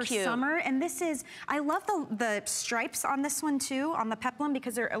fresh for cute. summer. And this is, I love the stripes on this one too, on the peplum,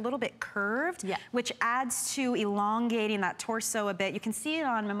 because they're a little bit curved, which adds to elongating that torso a bit. You can see it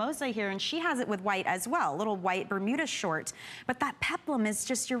on Mimosa here, and she has it with white as well, a little white Bermuda short. But that peplum is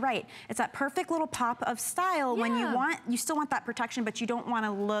just, you're right, it's that perfect little pop of style when you still want that protection, but you don't want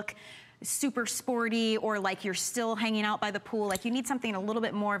to look super sporty or like you're still hanging out by the pool. Like you need something a little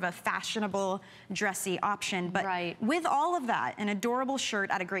bit more of a fashionable, dressy option. But with all of that, an adorable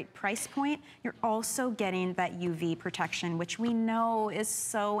shirt at a great price point, you're also getting that UV protection, which we know is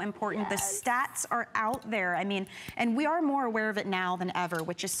so important. The stats are out there. I mean, and we are more aware of it now than ever,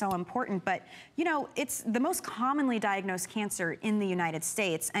 which is so important. But you know, it's the most commonly diagnosed cancer in the United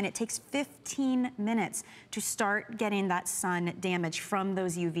States, and it takes 15 minutes to start getting that sun damage from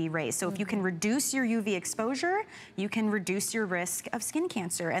those UV rays. So if you can reduce your UV exposure, you can reduce your risk of skin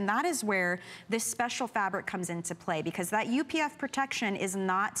cancer. And that is where this special fabric comes into play, because that UPF protection is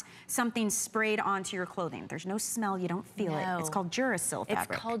not something sprayed onto your clothing. There's no smell, you don't feel it. It's called Duracell fabric.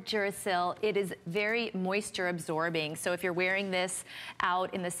 It's called Duracell. It is very moisture absorbing. So if you're wearing this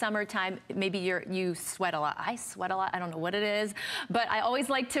out in the summertime, maybe you sweat a lot. I sweat a lot, I don't know what it is, but I always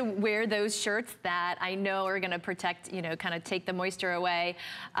like to wear those shirts that I know are gonna protect, you know, kind of take the moisture away.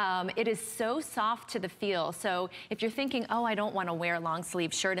 It is so soft to the feel. So if you're thinking, oh, I don't want to wear a long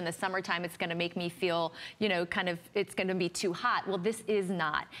sleeve shirt in the summertime, it's going to make me feel, you know, kind of, it's going to be too hot. Well, this is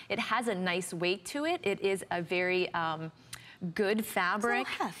not. It has a nice weight to it. It is a very good fabric.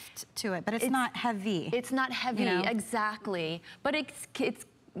 It's a little heft to it, but it's not heavy. It's not heavy, you know? Exactly. But it's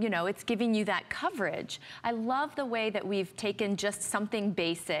you know, it's giving you that coverage. I love the way that we've taken just something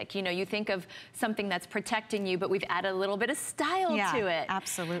basic. You know, you think of something that's protecting you, but we've added a little bit of style to it.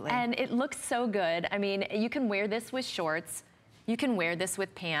 Absolutely. And it looks so good. I mean, you can wear this with shorts. You can wear this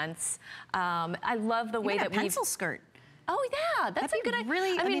with pants. I love the way that we've... pencil skirt. Oh, yeah, that's a good idea.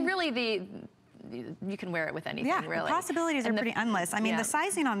 Really, I mean, really, you can wear it with anything, really. The possibilities are pretty endless. I mean, the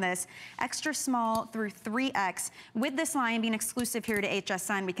sizing on this, extra small through 3X. With this line being exclusive here to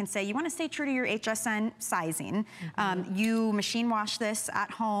HSN, we can say you want to stay true to your HSN sizing. You machine wash this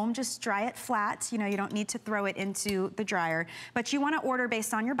at home, just dry it flat. You know, you don't need to throw it into the dryer. But you want to order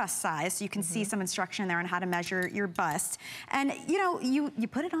based on your bust size, so you can see some instruction there on how to measure your bust. And, you know, you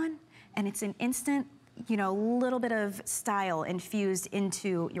put it on, and it's an instant, you know, little bit of style infused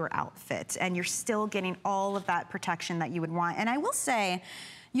into your outfit, and you're still getting all of that protection that you would want. And I will say,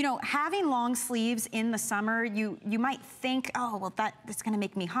 you know, having long sleeves in the summer, you might think, oh, well, that's gonna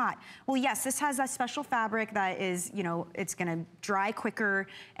make me hot. Well, yes, this has that special fabric that is, you know, it's gonna dry quicker,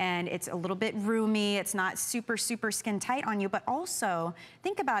 and it's a little bit roomy. It's not super, super skin tight on you, but also,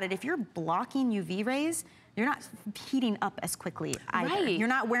 think about it, if you're blocking UV rays, you're not heating up as quickly either. You're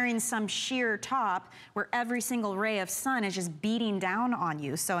not wearing some sheer top where every single ray of sun is just beating down on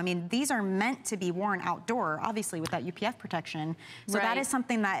you. So, I mean, these are meant to be worn outdoor, obviously with that UPF protection. So that is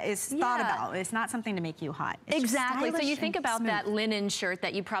something that is thought about. It's not something to make you hot. It's exactly. So you think about that linen shirt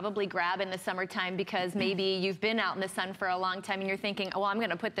that you probably grab in the summertime because maybe you've been out in the sun for a long time and you're thinking, oh, I'm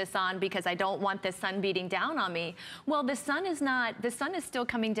gonna put this on because I don't want the sun beating down on me. Well, the sun is still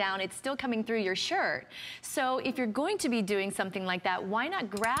coming down. It's still coming through your shirt. So if you're going to be doing something like that, why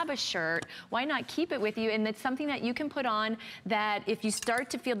not grab a shirt? Why not keep it with you? And it's something that you can put on that if you start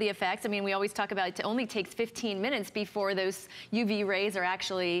to feel the effects, I mean, we always talk about it only takes 15 minutes before those UV rays are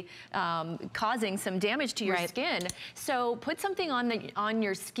actually causing some damage to your skin. So put something on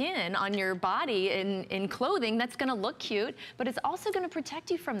your skin, on your body in clothing that's gonna look cute, but it's also gonna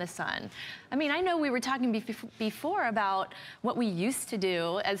protect you from the sun. I mean, I know we were talking before about what we used to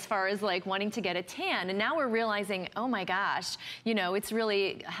do as far as like wanting to get a tan, and now we're realizing, oh my gosh, you know, it's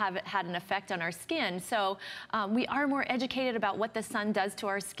really had an effect on our skin. So we are more educated about what the sun does to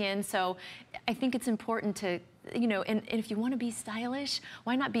our skin. So I think it's important to, you know, and if you want to be stylish,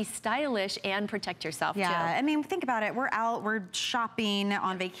 why not be stylish and protect yourself too? I mean, think about it. We're out, we're shopping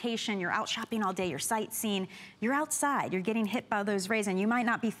on vacation. You're out shopping all day, you're sightseeing. You're outside, you're getting hit by those rays, and you might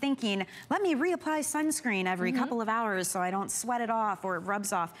not be thinking, let me reapply sunscreen every couple of hours so I don't sweat it off or it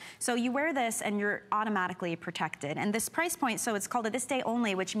rubs off. So you wear this and you're automatically protected. And this price point, so it's called a this day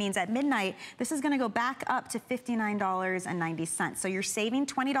only, which means at midnight, this is gonna go back up to $59.90. So you're saving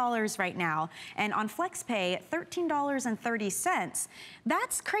 $20 right now. And on FlexPay, $13.30.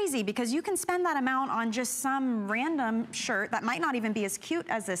 That's crazy because you can spend that amount on just some random shirt that might not even be as cute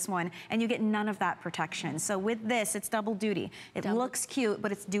as this one, and you get none of that protection. So with this, it's double duty. It looks cute,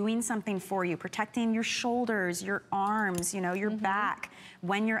 but it's doing something for you, protecting your shoulders, your arms, you know, your back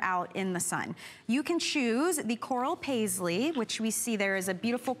when you're out in the sun. You can choose the coral paisley, which we see there is a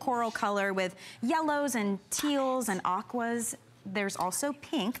beautiful coral color with yellows and teals and aquas. There's also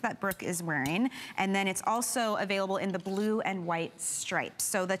pink that Brooke is wearing, and then it's also available in the blue and white stripes.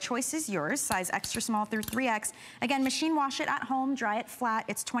 So the choice is yours, size extra small through 3X. Again, machine wash it at home, dry it flat.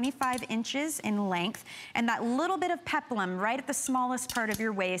 It's 25 inches in length, and that little bit of peplum right at the smallest part of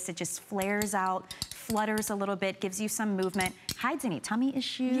your waist, it just flares out, flutters a little bit, gives you some movement, hides any tummy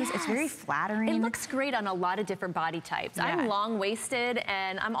issues. It's very flattering. It looks great on a lot of different body types. I'm long-waisted,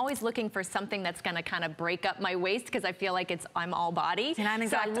 and I'm always looking for something that's gonna kind of break up my waist because I feel like I'm all body. And I'm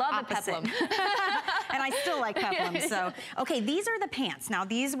exact so I love opposite. the peplum. And I still like peplum. So, okay, these are the pants. Now,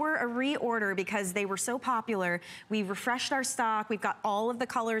 these were a reorder because they were so popular. We refreshed our stock. We've got all of the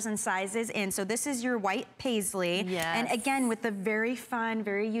colors and sizes in. So this is your white paisley. And again, with the very fun,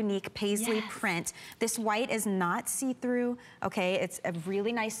 very unique paisley print. This white is not see-through, okay? It's a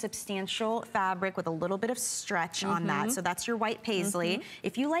really nice, substantial fabric with a little bit of stretch on that. So that's your white paisley.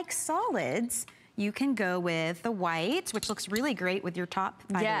 If you like solids, you can go with the white, which looks really great with your top,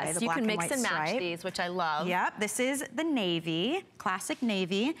 by the way, the black and white stripe. Yes, you can mix and match these, which I love. Yep, this is the navy, classic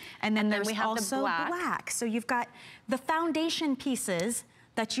navy, and then there's also black. So you've got the foundation pieces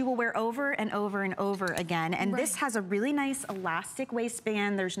that you will wear over and over and over again. And this has a really nice elastic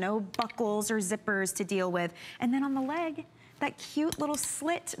waistband. There's no buckles or zippers to deal with. And then on the leg, that cute little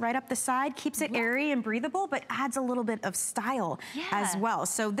slit right up the side keeps it airy and breathable, but adds a little bit of style as well.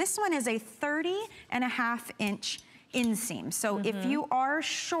 So this one is a 30.5-inch inseam. So if you are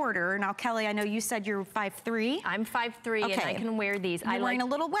shorter, now Kelly, I know you said you're 5'3". I'm 5'3", and I can wear these. You're wearing a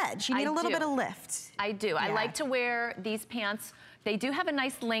little wedge. You need a little bit of lift. I do. I like to wear these pants. They do have a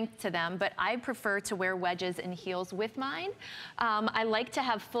nice length to them, but I prefer to wear wedges and heels with mine. I like to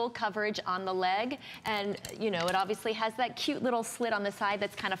have full coverage on the leg, and you know, it obviously has that cute little slit on the side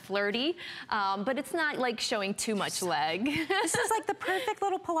that's kind of flirty, but it's not like showing too much leg. This is like the perfect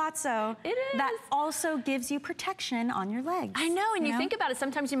little palazzo. It is. That also gives you protection on your legs. I know, and you think about it,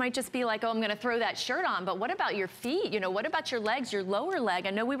 sometimes you might just be like, oh, I'm gonna throw that shirt on, but what about your feet? You know, what about your legs, your lower leg? I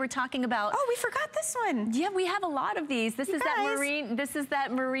know we were talking about... Oh, we forgot this one. Yeah, we have a lot of these. This is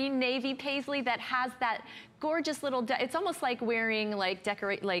that marine navy paisley that has that gorgeous little, it's almost like wearing like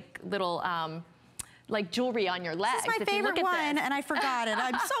little like jewelry on your legs. This is my favorite one, and I forgot it.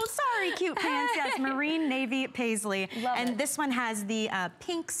 I'm so sorry, cute pants. Yes, marine navy paisley. And this one has the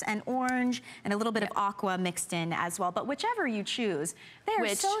pinks and orange and a little bit of aqua mixed in as well. But whichever you choose, they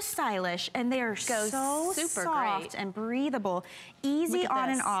are so stylish, and they are so soft and breathable. Easy on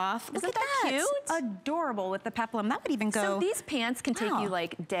and off. Isn't that cute? Adorable with the peplum. That would even go. So these pants can take you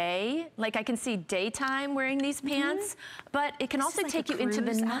like like I can see daytime wearing these pants, but it can also take you into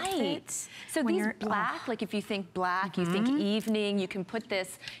the night. So these black, like if you think black, you think evening, you can put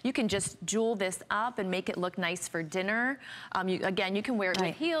this, you can just jewel this up and make it look nice for dinner. Again, you can wear it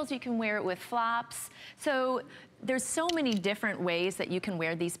with heels, you can wear it with flops. So there's so many different ways that you can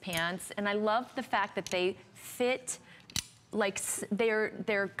wear these pants, and I love the fact that they fit, like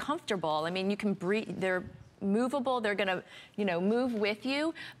they're comfortable. I mean, you can breathe, they're movable, they're gonna, you know, move with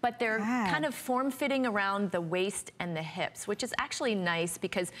you, but they're kind of form-fitting around the waist and the hips, which is actually nice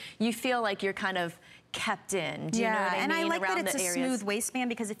because you feel like you're kind of kept in. Do you know what I mean? And I like around that it's a smooth waistband,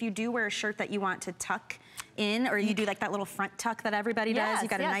 because if you do wear a shirt that you want to tuck in, or you do like that little front tuck that everybody does, you've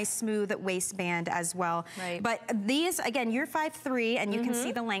got a nice smooth waistband as well. But these, again, you're 5'3", and you can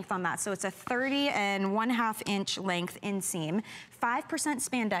see the length on that. So it's a 30.5-inch length inseam. 5%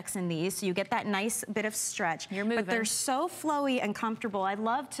 spandex in these, so you get that nice bit of stretch. You're moving. But they're so flowy and comfortable. I'd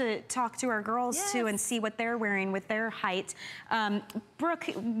love to talk to our girls too and see what they're wearing with their height. Brooke,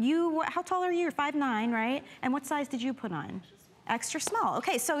 how tall are you? You're 5'9", right? And what size did you put on? Extra small.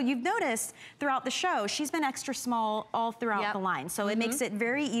 Okay, so you've noticed throughout the show, she's been extra small all throughout the line. So it makes it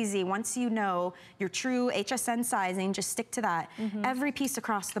very easy. Once you know your true HSN sizing, just stick to that. Every piece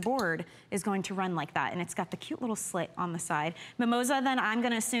across the board is going to run like that. And it's got the cute little slit on the side. Mimosa, then I'm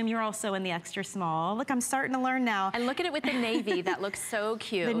gonna assume you're also in the extra small. Look, I'm starting to learn now. And look at it with the navy. That looks so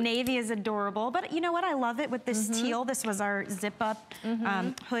cute. The navy is adorable. But you know what? I love it with this teal. This was our zip up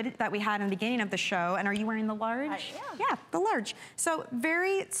hood that we had in the beginning of the show. And are you wearing the large? Yeah, the large. So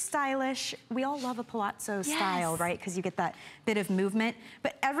very stylish. We all love a palazzo style, right? Because you get that bit of movement.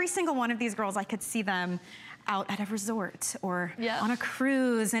 But every single one of these girls, I could see them out at a resort or on a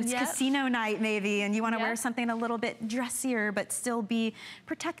cruise and it's casino night maybe, and you want to wear something a little bit dressier but still be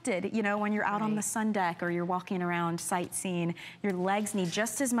protected, you know, when you're out on the sun deck or you're walking around sightseeing. Your legs need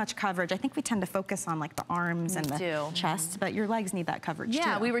just as much coverage. I think we tend to focus on like the arms and the chest, but your legs need that coverage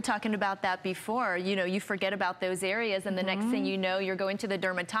too. We were talking about that before. You know, you forget about those areas and the next thing you know, you're going to the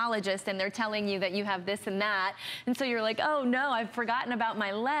dermatologist and they're telling you that you have this and that. And so you're like, oh no, I've forgotten about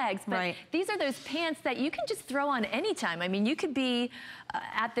my legs. But these are those pants that you can just throw on anytime. I mean, you could be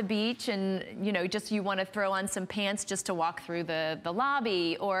at the beach and, you know, just you want to throw on some pants just to walk through the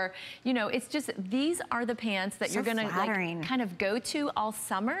lobby, or, you know, it's just, these are the pants that you're going to like, kind of go to all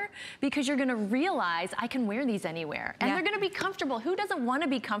summer, because you're going to realize I can wear these anywhere. And they're going to be comfortable. Who doesn't want to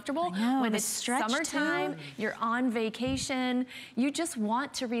be comfortable when it's summertime, you're on vacation, you just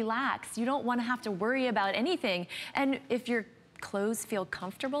want to relax. You don't want to have to worry about anything. And if your clothes feel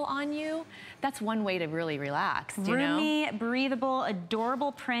comfortable on you, that's one way to really relax, you Roomy, breathable,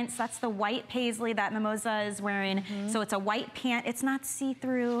 adorable prints. That's the white paisley that Mimosa is wearing. So it's a white pant. It's not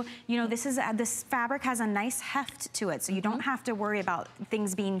see-through. You know, this fabric has a nice heft to it, so you don't have to worry about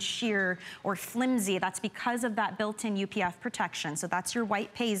things being sheer or flimsy. That's because of that built-in UPF protection. So that's your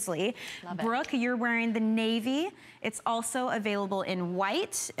white paisley. Brooke, you're wearing the navy. It's also available in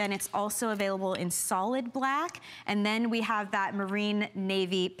white, and it's also available in solid black. And then we have that marine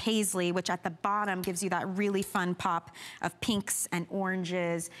navy paisley, which at the bottom gives you that really fun pop of pinks and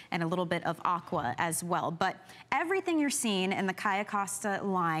oranges and a little bit of aqua as well. But everything you're seeing in the Caya Costa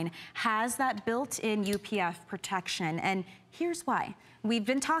line has that built-in UPF protection. And here's why. We've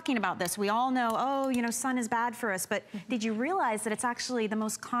been talking about this. We all know, oh, you know, sun is bad for us, but did you realize that it's actually the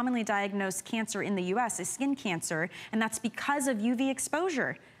most commonly diagnosed cancer in the US is skin cancer, and that's because of UV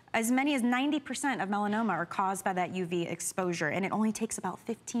exposure. As many as 90% of melanoma are caused by that UV exposure, and it only takes about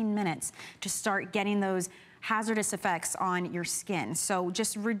 15 minutes to start getting those hazardous effects on your skin. So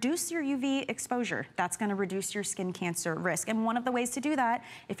just reduce your UV exposure. That's gonna reduce your skin cancer risk. And one of the ways to do that,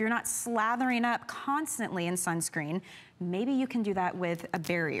 if you're not slathering up constantly in sunscreen, maybe you can do that with a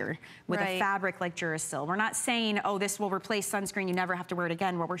barrier, with a fabric like Duracell. We're not saying, oh, this will replace sunscreen, you never have to wear it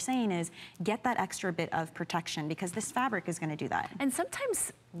again. What we're saying is get that extra bit of protection, because this fabric is gonna do that. And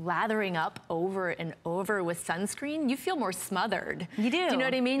sometimes lathering up over and over with sunscreen, you feel more smothered. You do. Do you know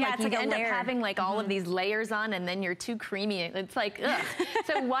what I mean? Like you end up having like all of these layers on, and then you're too creamy. It's like, ugh.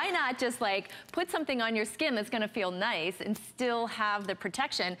 So why not just like put something on your skin that's gonna feel nice and still have the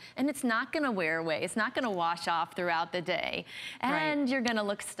protection, and it's not gonna wear away. It's not gonna wash off throughout the day. And you're gonna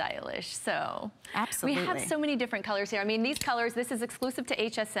look stylish. So we have so many different colors here. I mean, these colors, this is exclusive to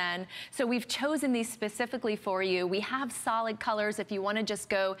HSN. So we've chosen these specifically for you. We have solid colors if you wanna just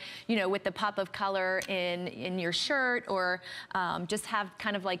go, you know, with the pop of color in your shirt, or just have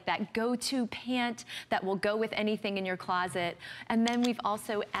kind of like that go-to pant that will go with anything in your closet. And then we've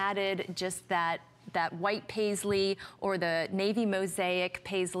also added just that white paisley or the navy mosaic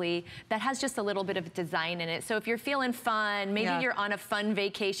paisley that has just a little bit of design in it. So if you're feeling fun, maybe you're on a fun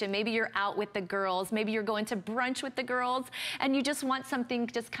vacation, maybe you're out with the girls, maybe you're going to brunch with the girls, and you just want something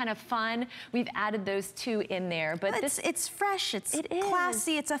just kind of fun, we've added those two in there. But it's fresh, it's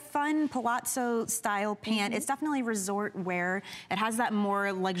classy, it's a fun palazzo style pant. It's definitely resort wear. It has that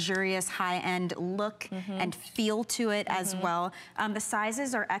more luxurious high-end look and feel to it as well. The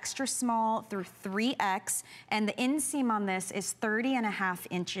sizes are extra small through 3X, and the inseam on this is 30.5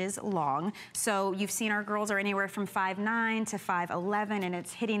 inches long. So you've seen our girls are anywhere from 5'9" to 5'11", and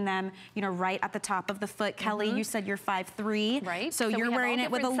it's hitting them, you know, right at the top of the foot. Kelly, you said you're 5'3". Right. So you're wearing it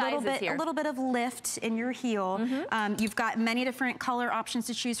with a little bit of lift in your heel. You've got many different color options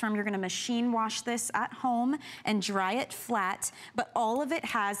to choose from. You're gonna machine wash this at home and dry it flat, but all of it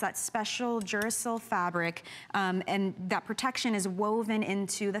has that special Duracell fabric, and that protection is woven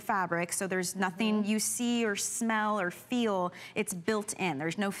into the fabric, so there's nothing you see or smell or feel. It's built in.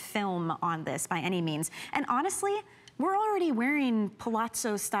 There's no film on this by any means. And honestly, we're already wearing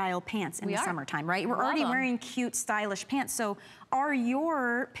palazzo style pants in the summertime, right? We're already wearing cute, stylish pants. So are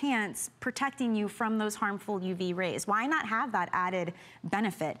your pants protecting you from those harmful UV rays? Why not have that added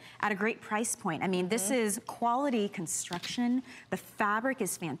benefit at a great price point? I mean, this is quality construction. The fabric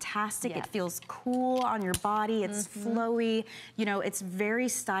is fantastic. It feels cool on your body. It's flowy. You know, it's very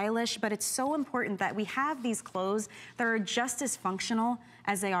stylish, but it's so important that we have these clothes that are just as functional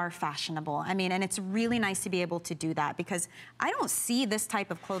as they are fashionable. I mean, and it's really nice to be able to do that, because I don't see this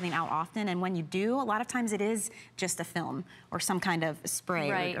type of clothing out often, and when you do, a lot of times it is just a film or some kind of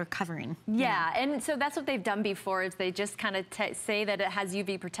spray or covering. Yeah, and so that's what they've done before, is they just kind of say that it has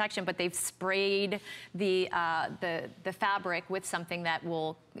UV protection, but they've sprayed the fabric with something that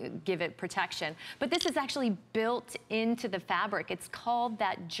will give it protection. But this is actually built into the fabric. It's called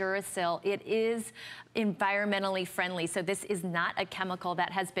that Duracell. It is environmentally friendly, so this is not a chemical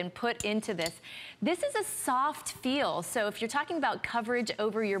that has been put into this. This is a soft feel, so if you're talking about coverage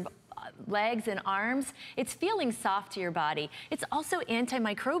over your legs and arms, it's feeling soft to your body. It's also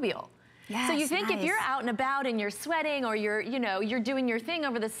antimicrobial. Yes, so you think if you're out and about and you're sweating, or you're doing your thing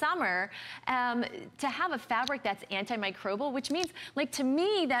over the summer, to have a fabric that's antimicrobial, which means, like, to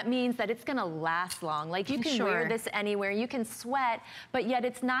me, that means that it's gonna last long. Like, you can wear this anywhere, you can sweat, but yet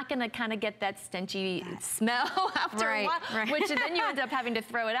it's not gonna kind of get that stenchy smell after a while, which then you end up having to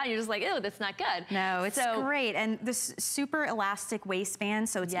throw it out. You're just like, ew, that's not good. No, it's great. And this super elastic waistband,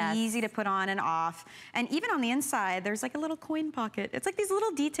 so it's easy to put on and off. And even on the inside, there's like a little coin pocket. It's like these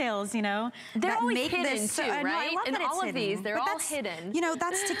little details, you know, they're always make hidden this too, right? No, I love and that all it's of these, they're all hidden. You know,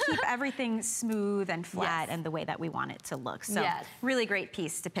 that's to keep everything smooth and flat and the way that we want it to look. So really great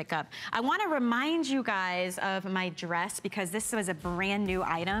piece to pick up. I want to remind you guys of my dress, because this was a brand new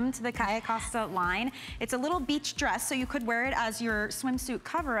item to the Caya Costa line. It's a little beach dress, so you could wear it as your swimsuit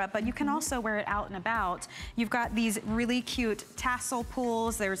cover-up, but you can also wear it out and about. You've got these really cute tassel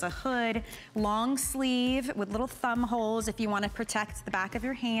pulls. There's a hood, long sleeve with little thumb holes if you want to protect the back of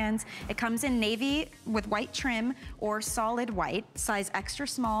your hands. It comes in navy with white trim or solid white, size extra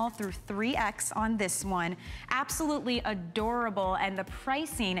small through 3X on this one. Absolutely adorable, and the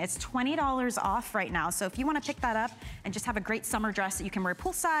pricing is $20 off right now. So if you want to pick that up and just have a great summer dress that you can wear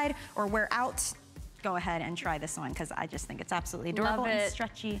poolside or wear out, go ahead and try this one, because I just think it's absolutely adorable and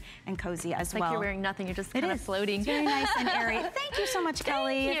stretchy and cozy as well. It's like you're wearing nothing, you're just kind of floating. It's very nice and airy. Thank you so much,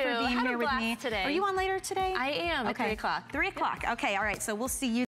 Kelly, for being here with me today. Are you on later today? I am at 3 o'clock. 3 o'clock. Okay, all right, so we'll see you